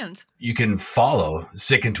my brand. You can follow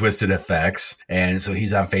Sick and Twisted Effects. And so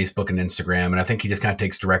he's on Facebook and Instagram. And I think he just kind of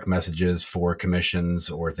takes direct messages for commissions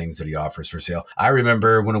or things that he offers for sale. I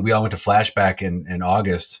remember when we all went to Flashback in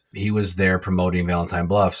August, he was there promoting Valentine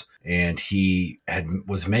Bluffs, and he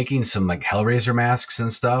was making some like Hellraiser masks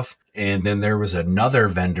and stuff. And then there was another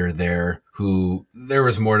vendor there who, there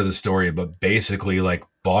was more to the story, but basically like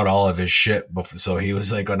bought all of his shit. So he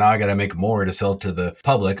was like, oh, now I got to make more to sell to the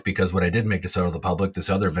public, because what I did make to sell to the public, this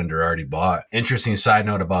other vendor already bought. Interesting side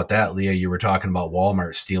note about that, Leah, you were talking about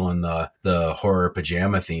Walmart stealing the horror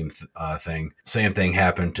pajama theme thing. Same thing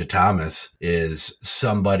happened to Thomas. Is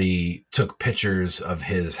somebody took pictures of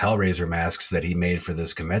his Hellraiser masks that he made for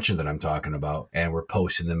this convention that I'm talking about, and were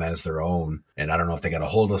posting them as their own. And I don't know if they got a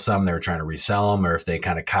hold of some, they were trying to resell them, or if they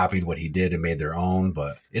kind of copied what he did and made their own.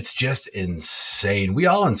 But it's just insane. We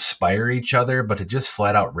all inspire each other, but to just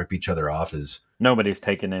flat out rip each other off is... Nobody's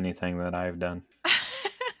taken anything that I've done.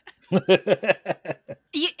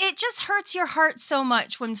 It just hurts your heart so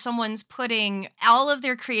much when someone's putting all of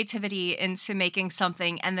their creativity into making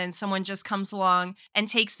something, and then someone just comes along and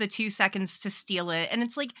takes the 2 seconds to steal it. And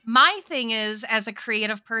it's like, my thing is, as a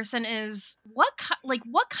creative person, is what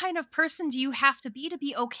kind of person do you have to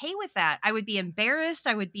be okay with that? I would be embarrassed.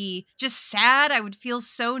 I would be just sad. I would feel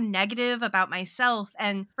so negative about myself.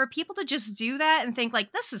 And for people to just do that and think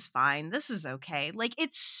like, this is fine, this is okay. Like,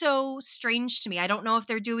 it's so strange to me. I don't know if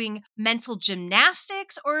they're doing mental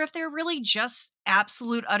gymnastics or if they're really just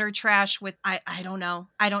absolute utter trash with I don't know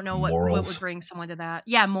what would bring someone to that.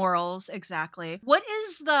 Yeah, morals, exactly. What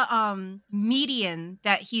is the median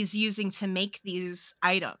that he's using to make these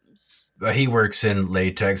items? He works in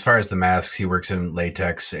latex. As far as the masks, he works in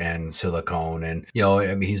latex and silicone, and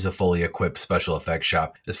he's a fully equipped special effects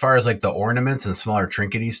shop. As far as like the ornaments and smaller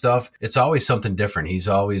trinkety stuff, it's always something different. He's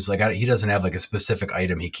always like, he doesn't have like a specific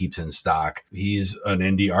item he keeps in stock. He's an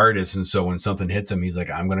indie artist, and so when something hits him, he's like,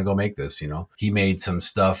 I'm gonna go make this. He made some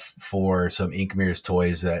stuff for some Ink Mirrors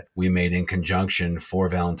toys that we made in conjunction for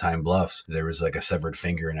Valentine Bluffs. There was like a severed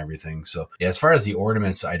finger and everything. So yeah, as far as the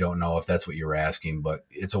ornaments, I don't know if that's what you were asking, but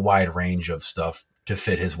it's a wide range of stuff to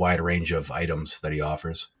fit his wide range of items that he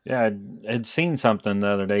offers. Yeah, I'd seen something the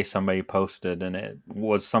other day somebody posted, and it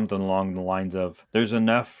was something along the lines of, there's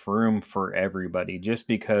enough room for everybody. Just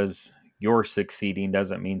because you're succeeding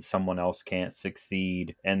doesn't mean someone else can't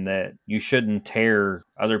succeed, and that you shouldn't tear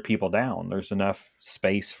other people down. There's enough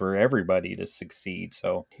space for everybody to succeed.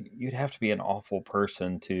 So you'd have to be an awful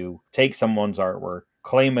person to take someone's artwork,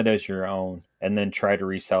 claim it as your own, and then try to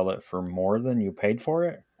resell it for more than you paid for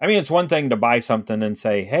it. I mean, it's one thing to buy something and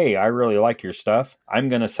say, hey, I really like your stuff. I'm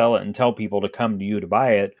going to sell it and tell people to come to you to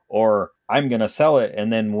buy it. Or I'm going to sell it,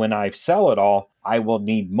 and then when I sell it all, I will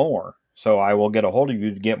need more. So I will get a hold of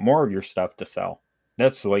you to get more of your stuff to sell.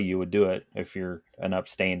 That's the way you would do it if you're an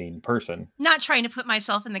upstanding person. Not trying to put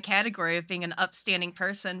myself in the category of being an upstanding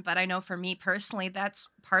person, but I know for me personally, that's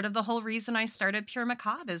part of the whole reason I started Pure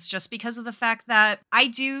Macabre, is just because of the fact that I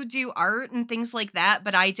do art and things like that,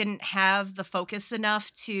 but I didn't have the focus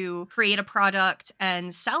enough to create a product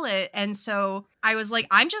and sell it. And so I was like,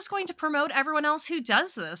 I'm just going to promote everyone else who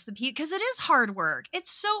does this, because it is hard work.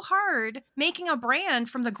 It's so hard making a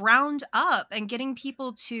brand from the ground up and getting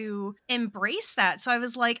people to embrace that. So I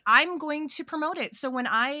was like, I'm going to promote it. So when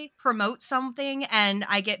I promote something and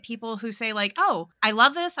I get people who say like, oh, I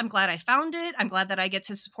love this, I'm glad I found it, I'm glad that I get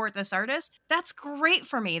to support this artist, that's great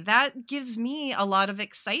for me. That gives me a lot of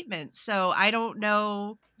excitement. So I don't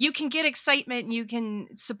know, you can get excitement and you can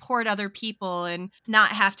support other people and not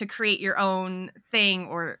have to create your own thing,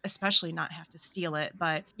 or especially not have to steal it.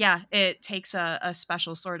 But yeah, it takes a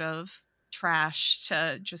special sort of trash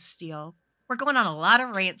to just steal. We're going on a lot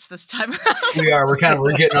of rants this time around. We're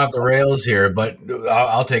getting off the rails here, but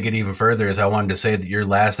I'll take it even further. As I wanted to say that your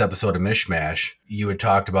last episode of Mishmash, you had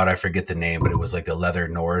talked about, I forget the name, but it was like the Leather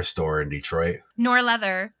Nor store in Detroit. Nor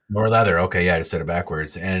Leather. Nor Leather. Okay, yeah, I just said it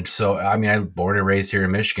backwards. And so, I mean, I born and raised here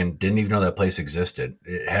in Michigan. Didn't even know that place existed.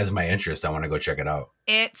 It has my interest. I want to go check it out.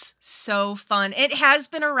 It's so fun. It has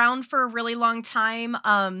been around for a really long time.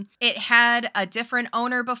 It had a different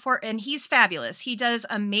owner before, and he's fabulous. He does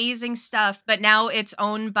amazing stuff, but now it's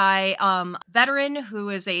owned by Veteran, who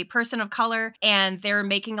is a person of color, and they're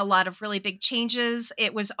making a lot of really big changes.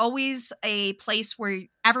 It was always a place where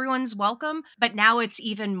everyone's welcome, but now it's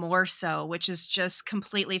even more so, which is just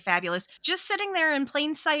completely fabulous. Just sitting there in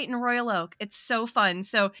plain sight in Royal Oak. It's so fun.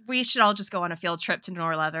 So we should all just go on a field trip to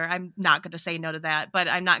Nor Leather. I'm not going to say no to that, but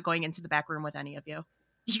I'm not going into the back room with any of you.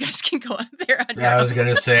 You guys can go on there on your I was own. going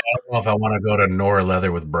to say, I don't know if I want to go to Nor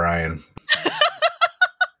Leather with Brian.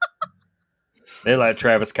 They let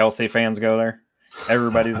Travis Kelce fans go there.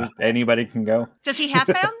 Anybody can go. Does he have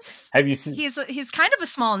fans? Have you seen? He's kind of a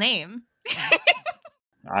small name.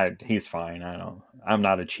 He's fine. I'm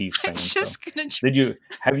not a Chiefs fan.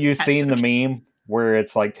 Have you seen the meme where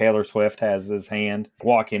it's like Taylor Swift has his hand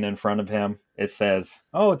walking in front of him? It says,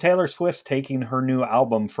 "Oh, Taylor Swift's taking her new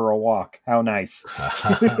album for a walk. How nice."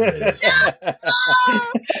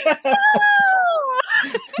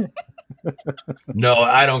 No,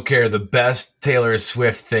 I don't care. The best Taylor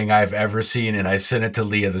Swift thing I've ever seen, and I sent it to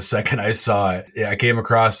Leah the second I saw it. Yeah, I came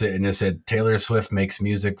across it, and it said, "Taylor Swift makes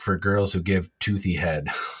music for girls who give toothy head."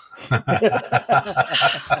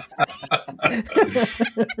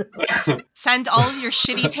 Send all of your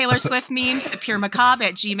shitty Taylor Swift memes to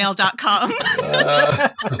puremacabre@gmail.com.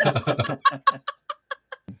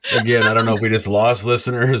 Again, I don't know if we just lost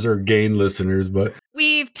listeners or gained listeners, but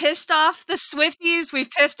we've pissed off the Swifties. We've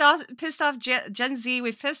pissed off Gen Z.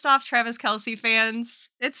 We've pissed off Travis Kelce fans.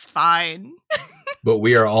 It's fine. But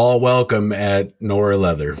we are all welcome at Nor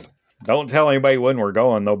Leather. Don't tell anybody when we're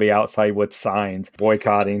going. They'll be outside with signs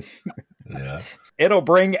boycotting. Yeah. It'll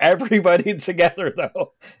bring everybody together,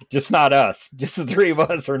 though. Just not us. Just the three of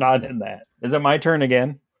us are not in that. Is it my turn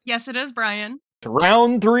again? Yes, it is, Brian.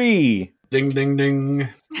 Round 3. Ding, ding, ding.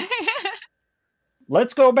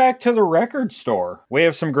 Let's go back to the record store. We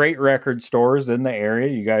have some great record stores in the area.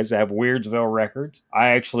 You guys have Weirdsville Records.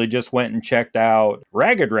 I actually just went and checked out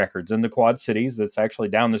Ragged Records in the Quad Cities. That's actually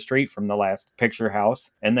down the street from the last picture house.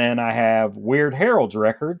 And then I have Weird Harold's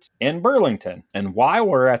Records in Burlington. And while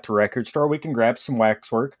we're at the record store, we can grab some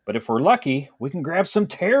waxwork. But if we're lucky, we can grab some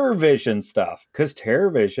TerrorVision stuff. Because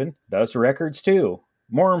TerrorVision does records too.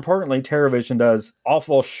 More importantly, TerrorVision does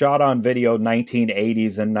awful shot-on-video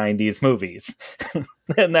 1980s and 90s movies.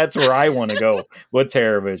 And that's where I want to go with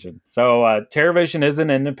TerrorVision. So TerrorVision is an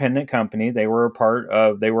independent company. They were a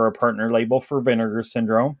partner label for Vinegar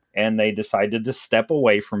Syndrome, and they decided to step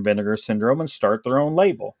away from Vinegar Syndrome and start their own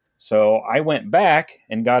label. So I went back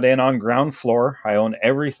and got in on ground floor. I own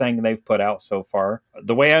everything they've put out so far.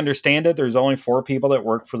 The way I understand it, there's only 4 people that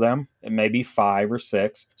work for them, and maybe 5 or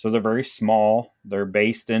 6. So they're very small. They're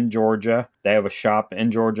based in Georgia. They have a shop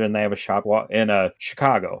in Georgia, and they have a shop in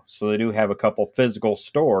Chicago. So they do have a couple physical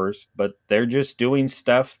stores, but they're just doing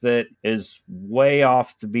stuff that is way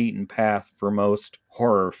off the beaten path for most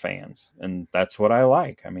horror fans. And that's what I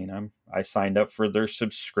like. I mean, I signed up for their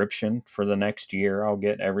subscription for the next year. I'll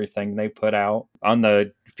get everything they put out. On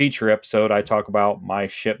the feature episode, I talk about my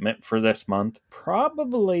shipment for this month.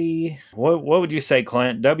 Probably, what would you say,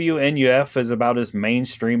 Clint? WNUF is about as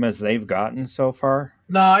mainstream as they've gotten so far?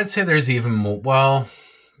 No, I'd say there's even more. Well,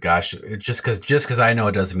 gosh, just because I know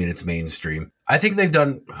it doesn't mean it's mainstream. I think they've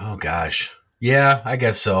done, oh gosh. Yeah, I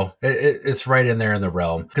guess so. It's right in there in the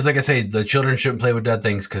realm. Because like I say, the Children Shouldn't Play with Dead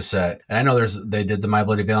Things cassette. And I know they did the My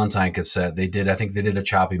Bloody Valentine cassette. I think they did a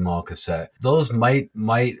Chopping Mall cassette. Those might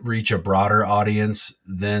reach a broader audience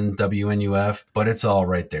than WNUF, but it's all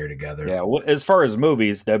right there together. Yeah, well, as far as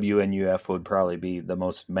movies, WNUF would probably be the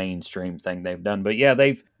most mainstream thing they've done. But yeah,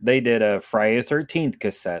 they did a Friday the 13th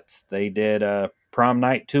cassettes. They did a Prom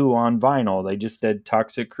Night 2 on vinyl. They just did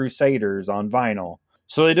Toxic Crusaders on vinyl.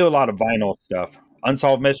 So they do a lot of vinyl stuff.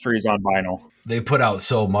 Unsolved Mysteries on vinyl. They put out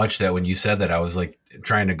so much that when you said that, I was like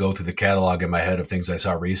trying to go through the catalog in my head of things I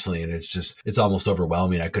saw recently, and it's almost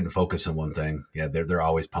overwhelming. I couldn't focus on one thing. Yeah, they're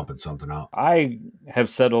always pumping something out. I have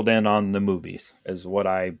settled in on the movies as what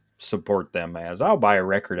I support them as. I'll buy a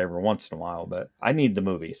record every once in a while, but I need the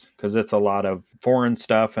movies because it's a lot of foreign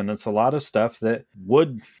stuff, and it's a lot of stuff that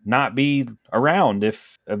would not be around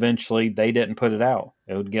if eventually they didn't put it out.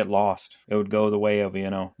 It would get lost. It would go the way of,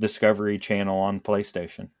 Discovery Channel on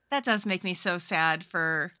PlayStation. That does make me so sad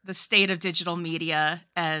for the state of digital media.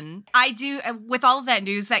 And I do, with all of that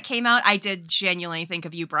news that came out, I did genuinely think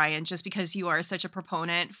of you, Brian, just because you are such a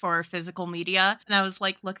proponent for physical media. And I was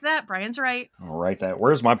like, look at that. Brian's right. I'll write that.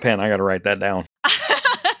 Where's my pen? I got to write that down.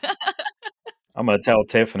 I'm going to tell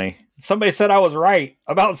Tiffany. Somebody said I was right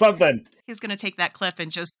about something. He's going to take that clip and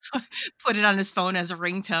just put it on his phone as a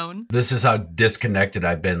ringtone. This is how disconnected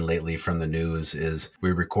I've been lately from the news. Is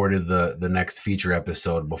we recorded the next feature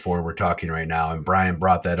episode before we're talking right now, and Brian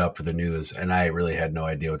brought that up for the news, and I really had no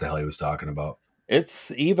idea what the hell he was talking about.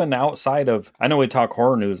 It's even outside of, I know we talk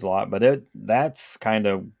horror news a lot, but that's kind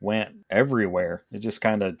of went everywhere. It just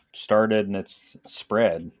kind of started and it's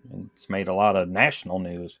spread, and it's made a lot of national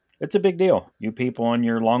news. It's a big deal. You people in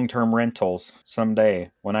your long-term rentals,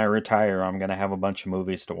 someday when I retire, I'm going to have a bunch of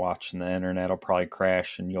movies to watch and the internet will probably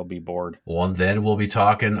crash and you'll be bored. Well, and then we'll be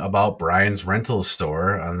talking about Brian's rental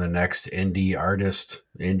store on the next indie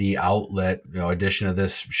outlet edition of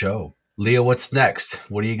this show. Leah, what's next?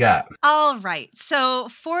 What do you got? All right. So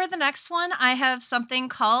for the next one, I have something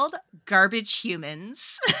called Garbage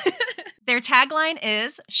Humans. Their tagline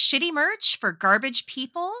is shitty merch for garbage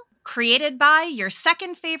people, created by your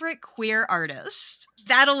second favorite queer artist.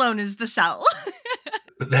 That alone is the sell.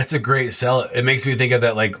 That's a great sell. It makes me think of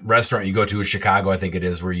that like restaurant you go to in Chicago, I think it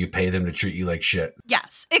is, where you pay them to treat you like shit.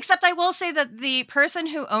 Yes, except I will say that the person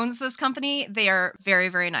who owns this company, they are very,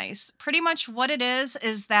 very nice. Pretty much what it is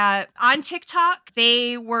that on TikTok,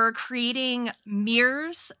 they were creating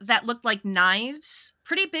mirrors that looked like knives.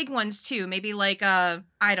 Pretty big ones too. Maybe like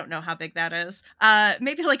I don't know how big that is.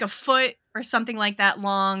 Maybe like a foot or something like that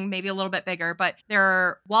long, maybe a little bit bigger, but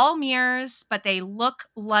they're wall mirrors, but they look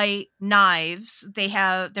like knives.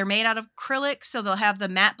 They're made out of acrylic, so they'll have the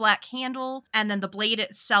matte black handle, and then the blade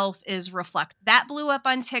itself is reflect. That blew up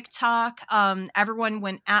on TikTok. Everyone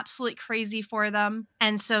went absolutely crazy for them.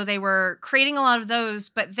 And so they were creating a lot of those,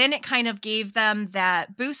 but then it kind of gave them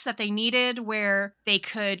that boost that they needed where they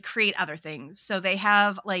could create other things. So they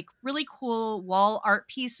have like really cool wall art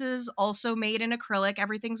pieces also made in acrylic.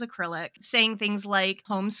 Everything's acrylic, saying things like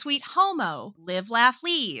home sweet homo, live, laugh,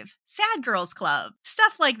 leave, sad girls club,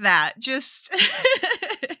 stuff like that. Just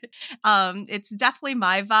it's definitely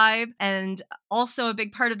my vibe. And also a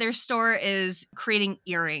big part of their store is creating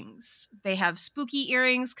earrings. They have spooky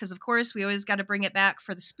earrings because of course we always got to bring it back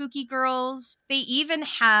for the spooky girls. They even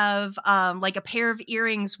have like a pair of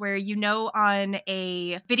earrings where on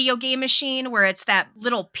a video game machine where it's that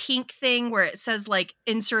little pink thing where it says like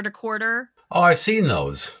insert a quarter. Oh, I've seen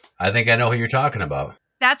those. I think I know who you're talking about.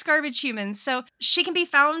 That's Garbage Humans. So she can be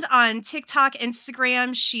found on TikTok,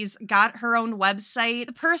 Instagram. She's got her own website.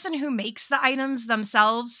 The person who makes the items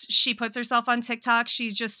themselves, she puts herself on TikTok.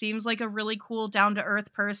 She just seems like a really cool,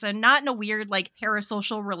 down-to-earth person. Not in a weird, like,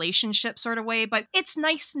 parasocial relationship sort of way, but it's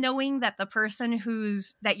nice knowing that the person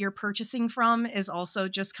that you're purchasing from is also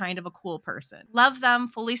just kind of a cool person. Love them,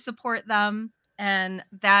 fully support them. And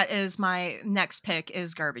that is my next pick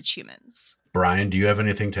is Garbage Humans. Brian, do you have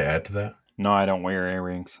anything to add to that? No, I don't wear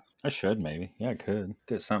earrings. I should maybe. Yeah, I could.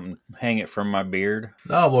 Get something, hang it from my beard.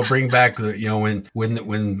 Oh, we'll bring back, when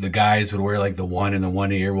the guys would wear like the one in the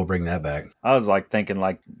one ear, we'll bring that back. I was like thinking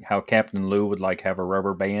like how Captain Lou would like have a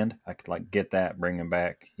rubber band. I could like get that, bring him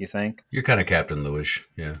back. You think? You're kind of Captain Lou-ish,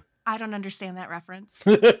 yeah. I don't understand that reference.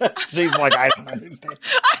 She's like, I don't understand.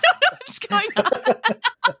 I don't know what's going on.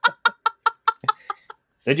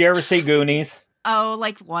 Did you ever see Goonies? Oh,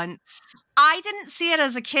 like once. I didn't see it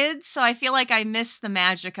as a kid, so I feel like I missed the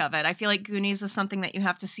magic of it. I feel like Goonies is something that you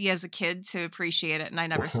have to see as a kid to appreciate it, and I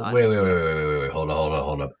never saw it. Wait. Hold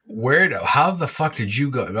up. How the fuck did you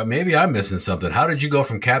go? Maybe I'm missing something. How did you go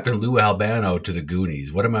from Captain Lou Albano to the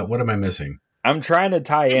Goonies? What am I missing? I'm trying to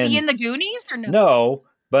tie in. Is he in the Goonies or no? No,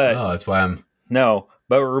 but... Oh, that's why I'm... No,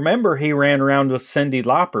 but remember he ran around with Cyndi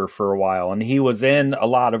Lauper for a while, and he was in a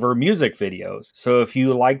lot of her music videos. So if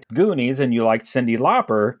you liked Goonies and you liked Cyndi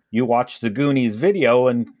Lauper, you watch the Goonies video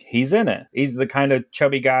and he's in it. He's the kind of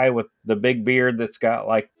chubby guy with the big beard that's got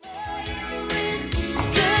like...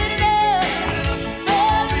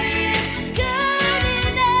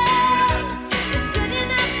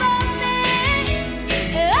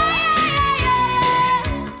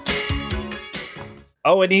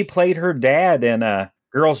 Oh, and he played her dad in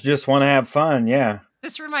Girls Just Want to Have Fun, yeah.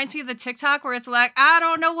 This reminds me of the TikTok where it's like, I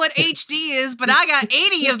don't know what HD is, but I got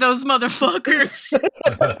 80 of those motherfuckers.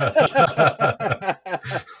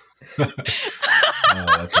 Oh,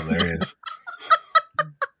 that's hilarious.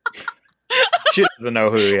 She doesn't know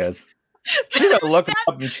who he is. She doesn't look him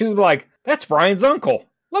up and she's like, that's Brian's uncle.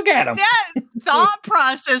 Look at him. The thought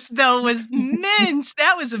process, though, was mint.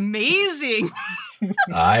 That was amazing.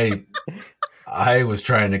 I was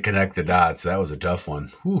trying to connect the dots. That was a tough one.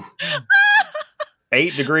 Whew.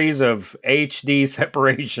 8 degrees of HD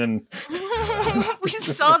separation. We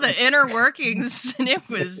saw the inner workings, and it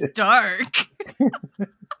was dark.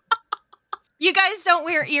 You guys don't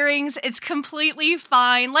wear earrings. It's completely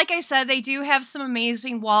fine. Like I said, they do have some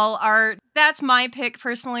amazing wall art. That's my pick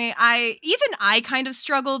personally. I kind of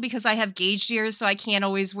struggle because I have gauged ears, so I can't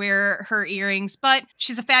always wear her earrings, but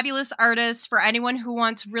she's a fabulous artist. For anyone who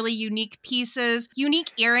wants really unique pieces,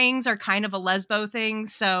 unique earrings are kind of a lesbo thing.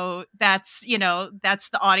 So that's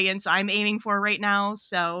the audience I'm aiming for right now.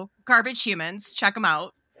 So Garbage Humans, check them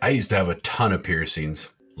out. I used to have a ton of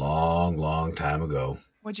piercings long time ago.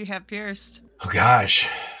 What'd you have pierced? Oh gosh,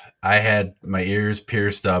 I had my ears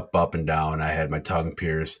pierced up and down. I had my tongue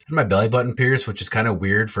pierced, and my belly button pierced, which is kind of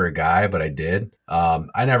weird for a guy, but I did.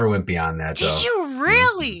 I never went beyond that. Did you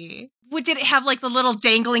really? Did it have like the little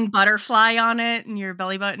dangling butterfly on it in your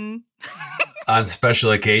belly button? On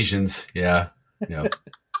special occasions, yeah. Yep.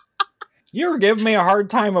 You were giving me a hard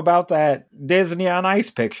time about that Disney on Ice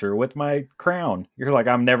picture with my crown. You're like,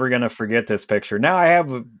 I'm never going to forget this picture. Now I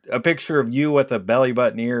have a picture of you with a belly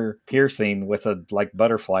button ear piercing with a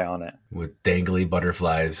butterfly on it. With dangly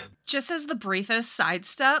butterflies. Just as the briefest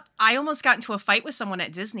sidestep, I almost got into a fight with someone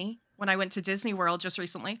at Disney when I went to Disney World just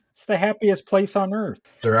recently. It's the happiest place on earth.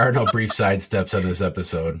 There are no brief sidesteps on this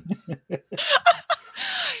episode.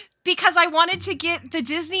 Because I wanted to get the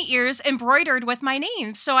Disney ears embroidered with my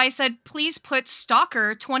name. So I said, please put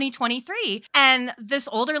Stalker 2023. And this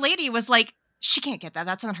older lady was like, she can't get that.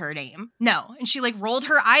 That's not her name. No. And she rolled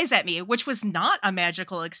her eyes at me, which was not a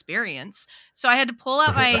magical experience. So I had to pull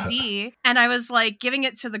out my ID and I was giving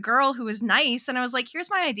it to the girl who was nice. And I was like,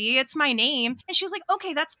 here's my ID. It's my name. And she was like,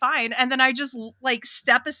 okay, that's fine. And then I just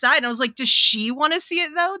step aside and I was like, does she want to see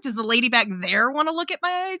it though? Does the lady back there want to look at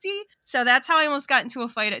my ID? So that's how I almost got into a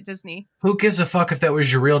fight at Disney. Who gives a fuck if that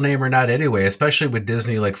was your real name or not anyway, especially with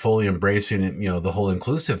Disney fully embracing it, the whole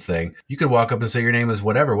inclusive thing. You could walk up and say your name is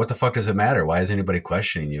whatever. What the fuck does it matter? Why is anybody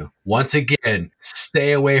questioning you? Once again,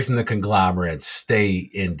 stay away from the conglomerates. Stay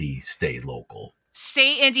indie, stay local.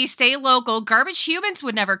 Stay indie, stay local. Garbage Humans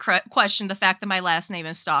would never question the fact that my last name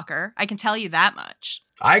is Stalker. I can tell you that much.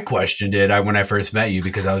 I questioned it when I first met you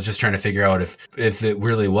because I was just trying to figure out if it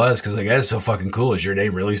really was, because that's so fucking cool. Is your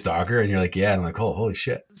name really Stalker? And you're like, yeah. And I'm like, oh, holy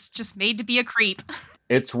shit. It's just made to be a creep.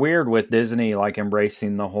 It's weird with Disney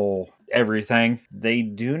embracing the whole everything. They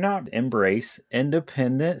do not embrace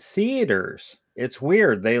independent theaters. It's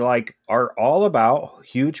weird. They are all about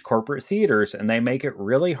huge corporate theaters, and they make it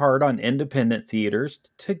really hard on independent theaters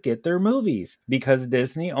to get their movies because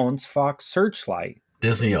Disney owns Fox Searchlight.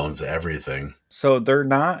 Disney owns everything. So they're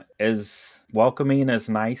not as welcoming, as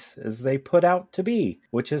nice as they put out to be,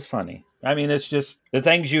 which is funny. I mean, it's just the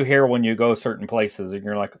things you hear when you go certain places and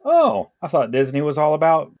you're like, oh, I thought Disney was all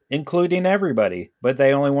about including everybody, but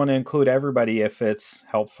they only want to include everybody if it's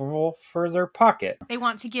helpful for their pocket. They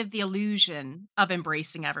want to give the illusion of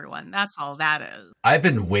embracing everyone. That's all that is. I've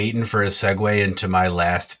been waiting for a segue into my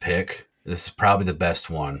last pick. This is probably the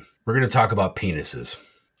best one. We're going to talk about penises.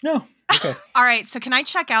 No. Okay. All right. So can I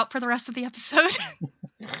check out for the rest of the episode?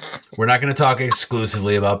 We're not going to talk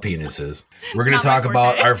exclusively about penises. We're going to talk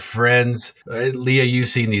about our friends. Leah, you've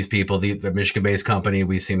seen these people, the Michigan-based company.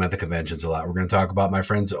 We see them at the conventions a lot. We're going to talk about my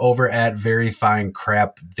friends over at Very Fine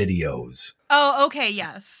Crap Videos. Oh, okay.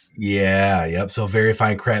 Yes. Yeah. Yep. So Very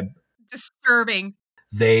Fine Crap. Disturbing.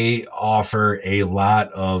 They offer a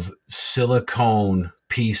lot of silicone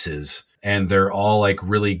pieces. And they're all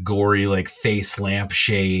really gory, face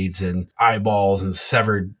lampshades and eyeballs and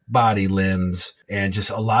severed body limbs and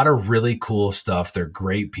just a lot of really cool stuff. They're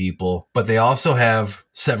great people, but they also have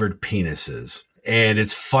severed penises. And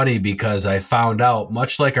it's funny because I found out,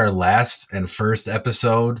 much like our last and first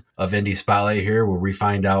episode of Indie Spotlight here, where we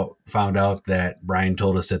found out that Brian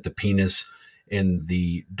told us that the penis in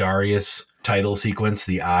the Darius title sequence,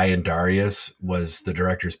 the eye in Darius, was the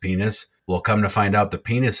director's penis. Well, come to find out, the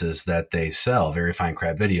penises that they sell, Very Fine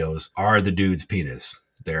Crap Videos, are the dude's penis.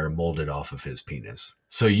 They're molded off of his penis.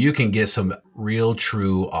 So you can get some real,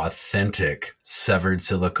 true, authentic, severed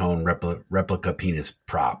silicone replica penis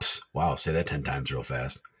props. Wow, say that 10 times real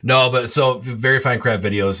fast. No, but so Very Fine Crap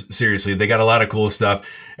Videos, seriously, they got a lot of cool stuff.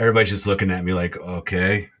 Everybody's just looking at me like,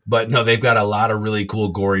 okay. But no, they've got a lot of really cool,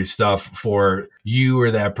 gory stuff for you or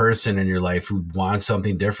that person in your life who wants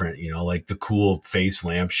something different, like the cool face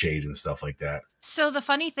lampshade and stuff like that. So the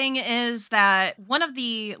funny thing is that one of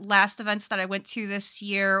the last events that I went to this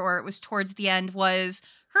year, or it was towards the end, was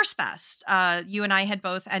Hearstfest. You and I had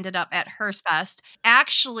both ended up at Hearstfest.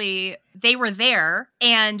 Actually, they were there.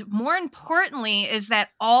 And more importantly, is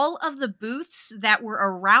that all of the booths that were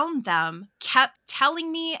around them kept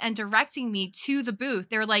telling me and directing me to the booth.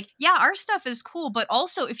 They're like, yeah, our stuff is cool. But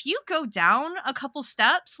also, if you go down a couple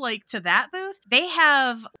steps, like to that booth, they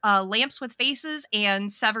have lamps with faces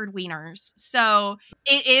and severed wieners. So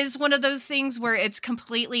it is one of those things where it's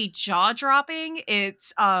completely jaw-dropping.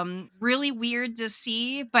 It's really weird to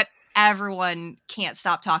see, but everyone can't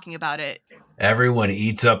stop talking about it. Everyone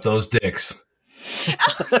eats up those dicks.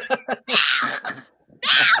 No!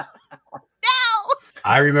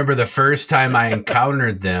 I remember the first time I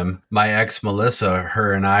encountered them, my ex Melissa,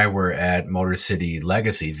 her and I were at Motor City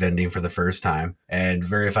Legacy vending for the first time, and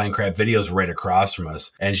Very Fine Crap Videos right across from us.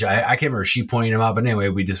 And I can't remember, she pointed them out, but anyway,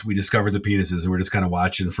 we discovered the penises, and we're just kind of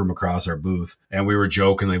watching from across our booth. And we were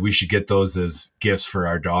joking like we should get those as gifts for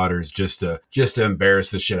our daughters just to embarrass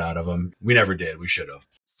the shit out of them. We never did. We should have.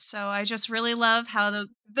 So I just really love how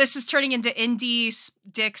this is turning into indie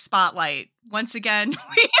dick spotlight once again.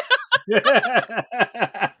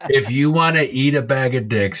 If you want to eat a bag of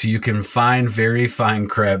dicks, you can find Very Fine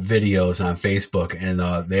Crap Videos on Facebook, and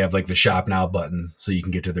they have like the shop now button, so you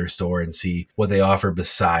can get to their store and see what they offer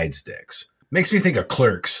besides dicks. Makes me think of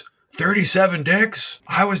Clerks. 37 dicks?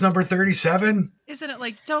 I was number 37? Isn't it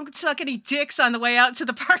like, don't suck any dicks on the way out to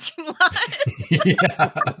the parking lot?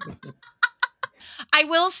 Yeah. I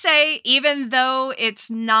will say, even though it's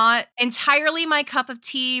not entirely my cup of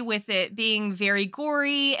tea with it being very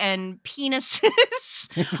gory and penises,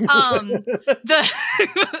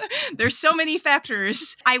 there's so many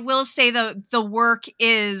factors. I will say the work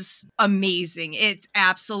is amazing. It's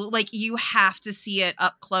absolute, like, you have to see it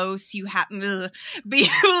up close. You have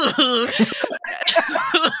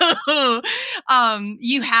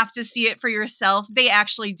you have to see it for yourself. They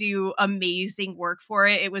actually do amazing work for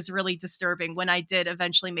it. It was really disturbing when I did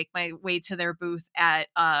eventually make my way to their booth at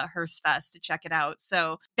Hearstfest to check it out.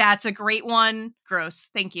 So that's a great one. Gross.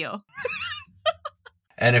 Thank you.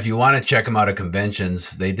 And if you want to check them out at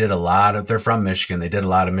conventions, they're from Michigan. They did a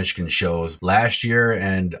lot of Michigan shows last year.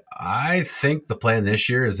 And I think the plan this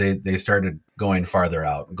year is they started going farther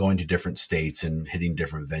out, going to different states and hitting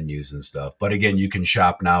different venues and stuff. But again, you can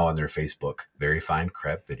shop now on their Facebook, Very Fine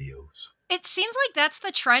Crap Videos. It seems like that's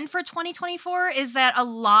the trend for 2024, is that a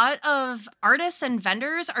lot of artists and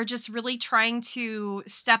vendors are just really trying to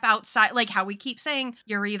step outside, like how we keep saying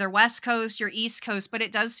you're either West Coast, you're East Coast, but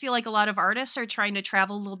it does feel like a lot of artists are trying to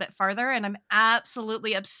travel a little bit farther, and I'm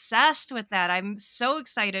absolutely obsessed with that. I'm so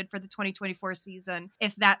excited for the 2024 season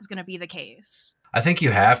if that's going to be the case. I think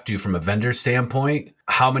you have to, from a vendor standpoint.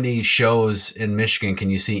 How many shows in Michigan can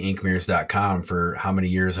you see inkmirrors.com for how many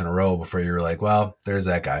years in a row before you're like, well, there's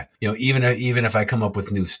that guy? You know, even if I come up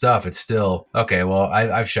with new stuff, it's still, okay, well,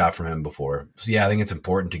 I've shot from him before. So yeah, I think it's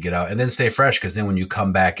important to get out and then stay fresh, because then when you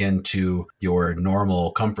come back into your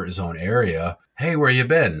normal comfort zone area, hey, where you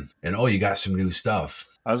been? And oh, you got some new stuff.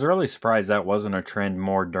 I was really surprised that wasn't a trend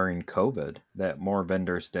more during COVID, that more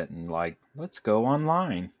vendors didn't like, let's go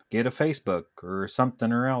online, get a Facebook or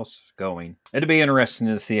something or else going. It'd be interesting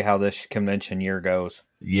to see how this convention year goes.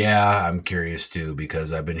 Yeah, I'm curious too,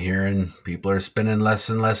 because I've been hearing people are spending less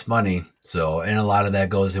and less money. So, and a lot of that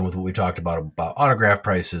goes in with what we talked about autograph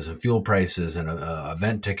prices and fuel prices and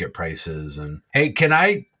event ticket prices. And hey, can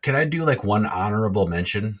I do like one honorable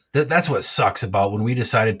mention? That's what sucks about when we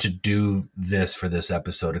decided to do this for this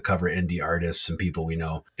episode, to cover indie artists and people we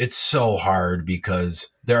know. It's so hard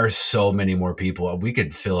because there are so many more people. We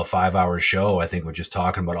could fill a 5-hour show, I think, with just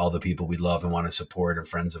talking about all the people we love and want to support and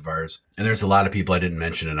friends of ours. And there's a lot of people I didn't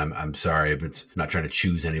mention, and I'm sorry, but I'm not trying to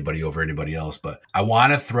choose anybody over anybody else. But I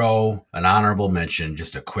want to throw an honorable mention,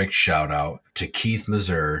 just a quick shout out to Keith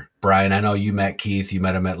Mazur. Brian, I know you met Keith. You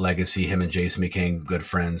met him at Legacy. Him and Jason became good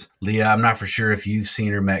friends. Leah, I'm not for sure if you've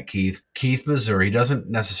seen or met Keith. Keith Mazur, he doesn't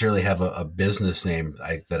necessarily have a business name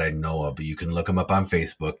that I know of, but you can look him up on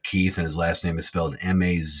Facebook. Keith, and his last name is spelled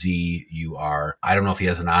Mazur. I don't know if he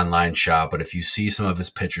has an online shop, but if you see some of his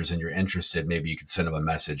pictures and you're interested, maybe you could send him a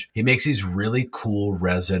message. He makes these really cool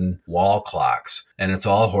resin wall clocks, and it's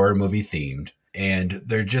all horror movie themed. And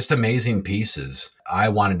they're just amazing pieces. I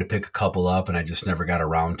wanted to pick a couple up, and I just never got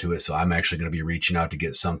around to it. So I'm actually going to be reaching out to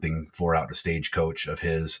get something for out to Stagecoach of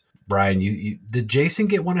his. Brian, you did Jason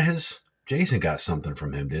get one of his? Jason got something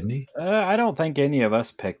from him, didn't he? I don't think any of us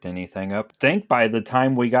picked anything up. I think by the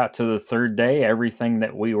time we got to the third day, everything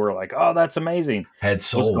that we were like, oh, that's amazing, had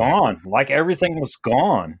sold. Was gone. Like everything was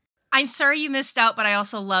gone. I'm sorry you missed out, but I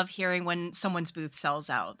also love hearing when someone's booth sells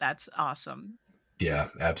out. That's awesome. Yeah,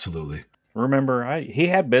 absolutely. remember he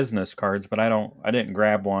had business cards, but I didn't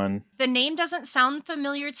grab one. The name doesn't sound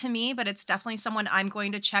familiar to me, but it's definitely someone I'm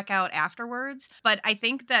going to check out afterwards. But I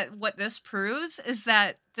think that what this proves is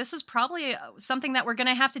that this is probably something that we're going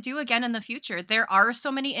to have to do again in the future. There are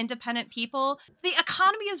so many independent people. The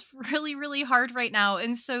economy is really, really hard right now.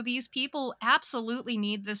 And so these people absolutely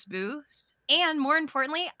need this boost. And more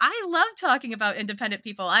importantly, I love talking about independent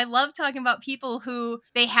people. I love talking about people who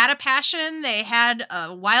they had a passion, they had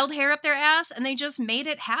a wild hair up their ass, and they just made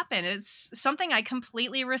it happen. It's something I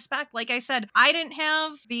completely respect. Like I said, I didn't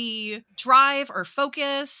have the drive or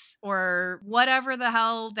focus or whatever the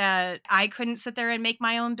hell that I couldn't sit there and make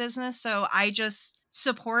my own business. So I just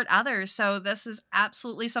support others. So this is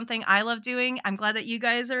absolutely something I love doing. I'm glad that you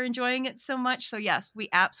guys are enjoying it so much. So yes, we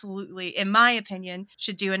absolutely, in my opinion,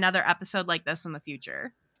 should do another episode like this in the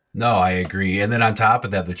future. No, I agree. And then on top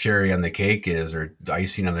of that, the cherry on the cake is, or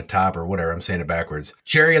icing on the top, or whatever. I'm saying it backwards.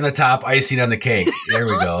 Cherry on the top, icing on the cake. There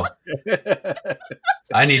we go.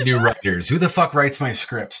 I need new writers. Who the fuck writes my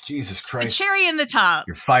scripts? Jesus Christ. The cherry in the top.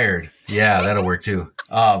 You're fired. Yeah, that'll work too.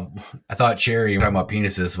 I thought cherry, talking about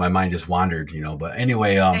penises, my mind just wandered, But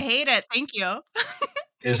anyway, I hate it. Thank you.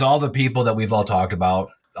 Is all the people that we've all talked about,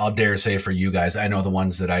 I'll dare say for you guys, I know the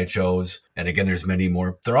ones that I chose. And again, there's many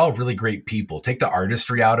more. They're all really great people. Take the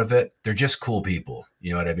artistry out of it. They're just cool people.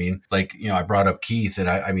 You know what I mean? Like, I brought up Keith, and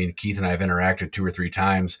I mean, Keith and I have interacted 2 or 3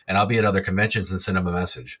 times, and I'll be at other conventions and send him a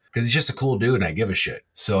message because he's just a cool dude and I give a shit.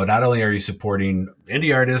 So not only are you supporting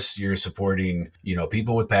indie artists, you're supporting,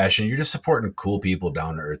 people with passion. You're just supporting cool people,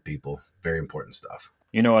 down to earth people. Very important stuff.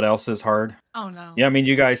 You know what else is hard? Oh, no. Yeah, I mean,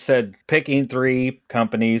 you guys said picking 3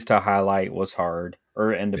 companies to highlight was hard,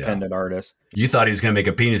 or independent artists. You thought he was going to make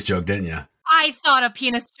a penis joke, didn't you? I thought a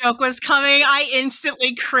penis joke was coming. I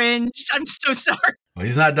instantly cringed. I'm so sorry. Well,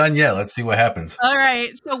 he's not done yet. Let's see what happens. All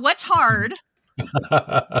right. So what's hard?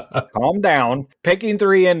 Calm down. Picking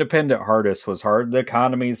 3 independent artists was hard. The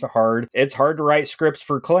economy's hard. It's hard to write scripts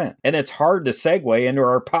for Clint. And it's hard to segue into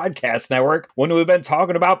our podcast network when we've been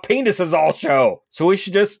talking about penises all show. So we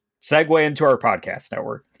should just segue into our podcast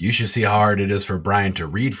network. You should see how hard it is for Brian to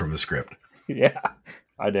read from a script. Yeah.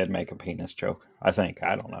 I did make a penis joke. I think.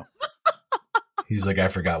 I don't know. He's like, I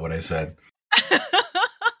forgot what I said.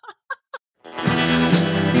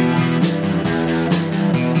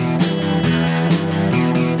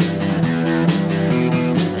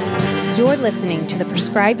 You're listening to the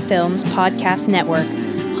Prescribed Films Podcast Network,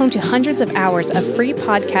 home to hundreds of hours of free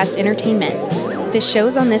podcast entertainment. The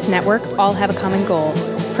shows on this network all have a common goal,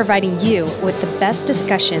 providing you with the best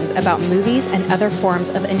discussions about movies and other forms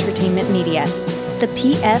of entertainment media. The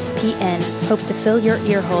PFPN hopes to fill your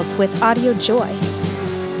earholes with audio joy.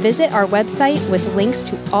 Visit our website with links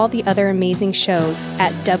to all the other amazing shows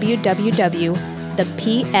at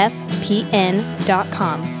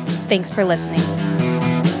www.thepfpn.com. Thanks for listening.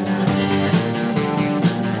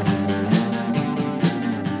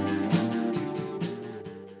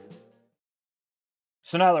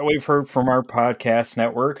 So now that we've heard from our podcast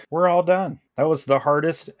network, we're all done. That was the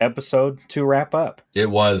hardest episode to wrap up.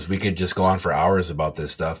 It was. We could just go on for hours about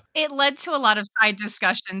this stuff. It led to a lot of side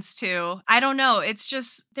discussions too. I don't know. It's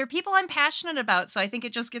just, they're people I'm passionate about. So I think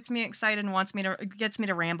it just gets me excited and gets me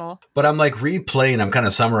to ramble. But I'm like replaying, I'm kind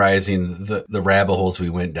of summarizing the rabbit holes we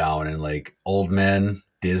went down, and like old men,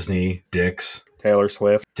 Disney, dicks, Taylor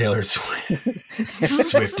Swift.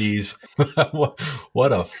 Swifties.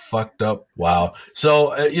 What a fucked up. Wow.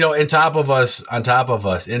 So, on top of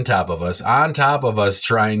us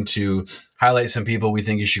trying to highlight some people we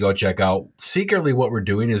think you should go check out. Secretly, what we're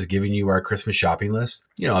doing is giving you our Christmas shopping list.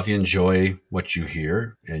 If you enjoy what you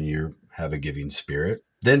hear and you have a giving spirit,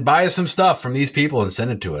 then buy us some stuff from these people and send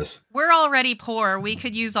it to us. We're already poor. We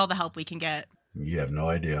could use all the help we can get. You have no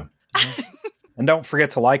idea. And don't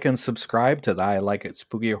forget to like and subscribe to the I Like It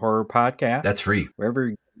Spooky Horror podcast. That's free.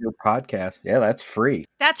 Wherever your podcast. Yeah, that's free.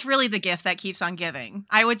 That's really the gift that keeps on giving.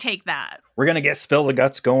 I would take that. We're going to get Spill the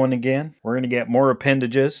Guts going again. We're going to get more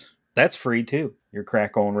appendages. That's free too. Your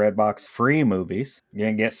Crack on Redbox free movies. You're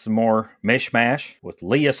going to get some more mishmash with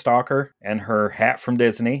Leah Stalker and her hat from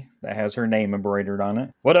Disney that has her name embroidered on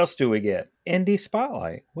it. What else do we get? Indie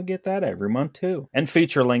Spotlight. We get that every month too. And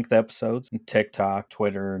feature-length episodes and TikTok,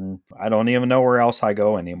 Twitter, and I don't even know where else I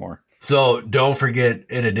go anymore. So don't forget,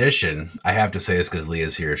 in addition, I have to say this because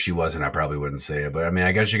Leah's here. If she wasn't, I probably wouldn't say it. But I mean,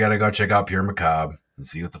 I guess you got to go check out Pure Macabre and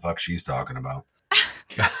see what the fuck she's talking about.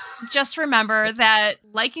 Just remember that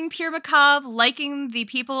liking Pure Macabre, liking the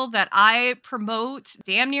people that I promote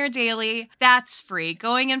damn near daily, that's free.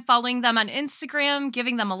 Going and following them on Instagram,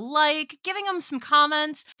 giving them a like, giving them some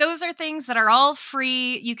comments, those are things that are all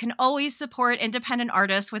free. You can always support independent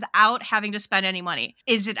artists without having to spend any money.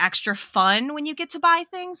 Is it extra fun when you get to buy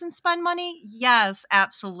things and spend money? Yes,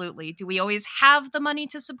 absolutely. Do we always have the money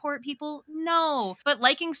to support people? No. But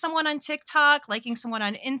liking someone on TikTok, liking someone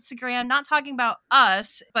on Instagram, not talking about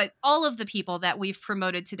us, but all of the people that we've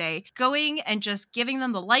promoted today, going and just giving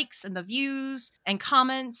them the likes and the views and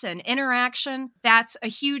comments and interaction, that's a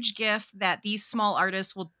huge gift that these small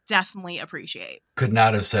artists will definitely appreciate. Could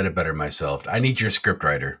not have said it better myself. I need your script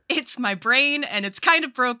writer. It's my brain and it's kind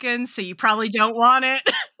of broken, so you probably don't want it.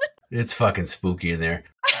 It's fucking spooky in there.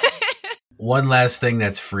 One last thing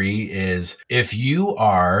that's free is if you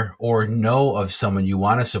are or know of someone you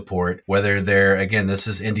want to support, whether they're, again, this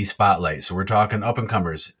is Indie Spotlight. So we're talking up and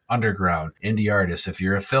comers, underground, indie artists. If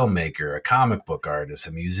you're a filmmaker, a comic book artist,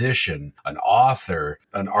 a musician, an author,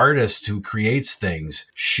 an artist who creates things,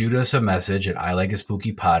 shoot us a message at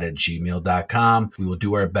ilikeaspookypod@gmail.com. We will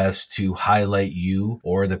do our best to highlight you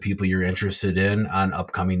or the people you're interested in on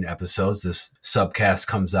upcoming episodes. This subcast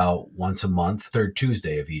comes out once a month, third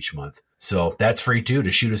Tuesday of each month. So that's free too,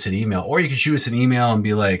 to shoot us an email. Or you can shoot us an email and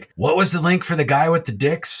be like, what was the link for the guy with the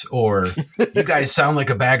dicks? Or you guys sound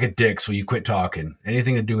like a bag of dicks. Will you quit talking?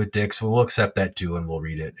 Anything to do with dicks, we'll accept that too and we'll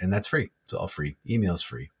read it. And that's free. It's all free. Email's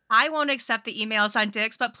free. I won't accept the emails on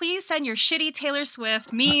dicks, but please send your shitty Taylor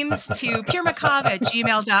Swift memes to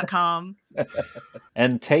puremacabre@gmail.com.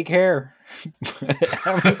 And take care.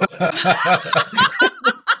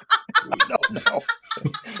 No.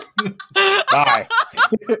 Bye.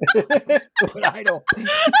 I don't.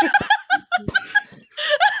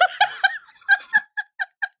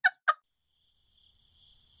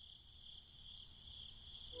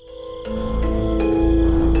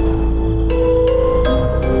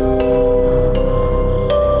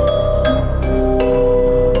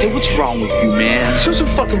 Hey, what's wrong with you, man? Show some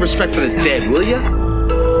fucking respect for the dead, will ya?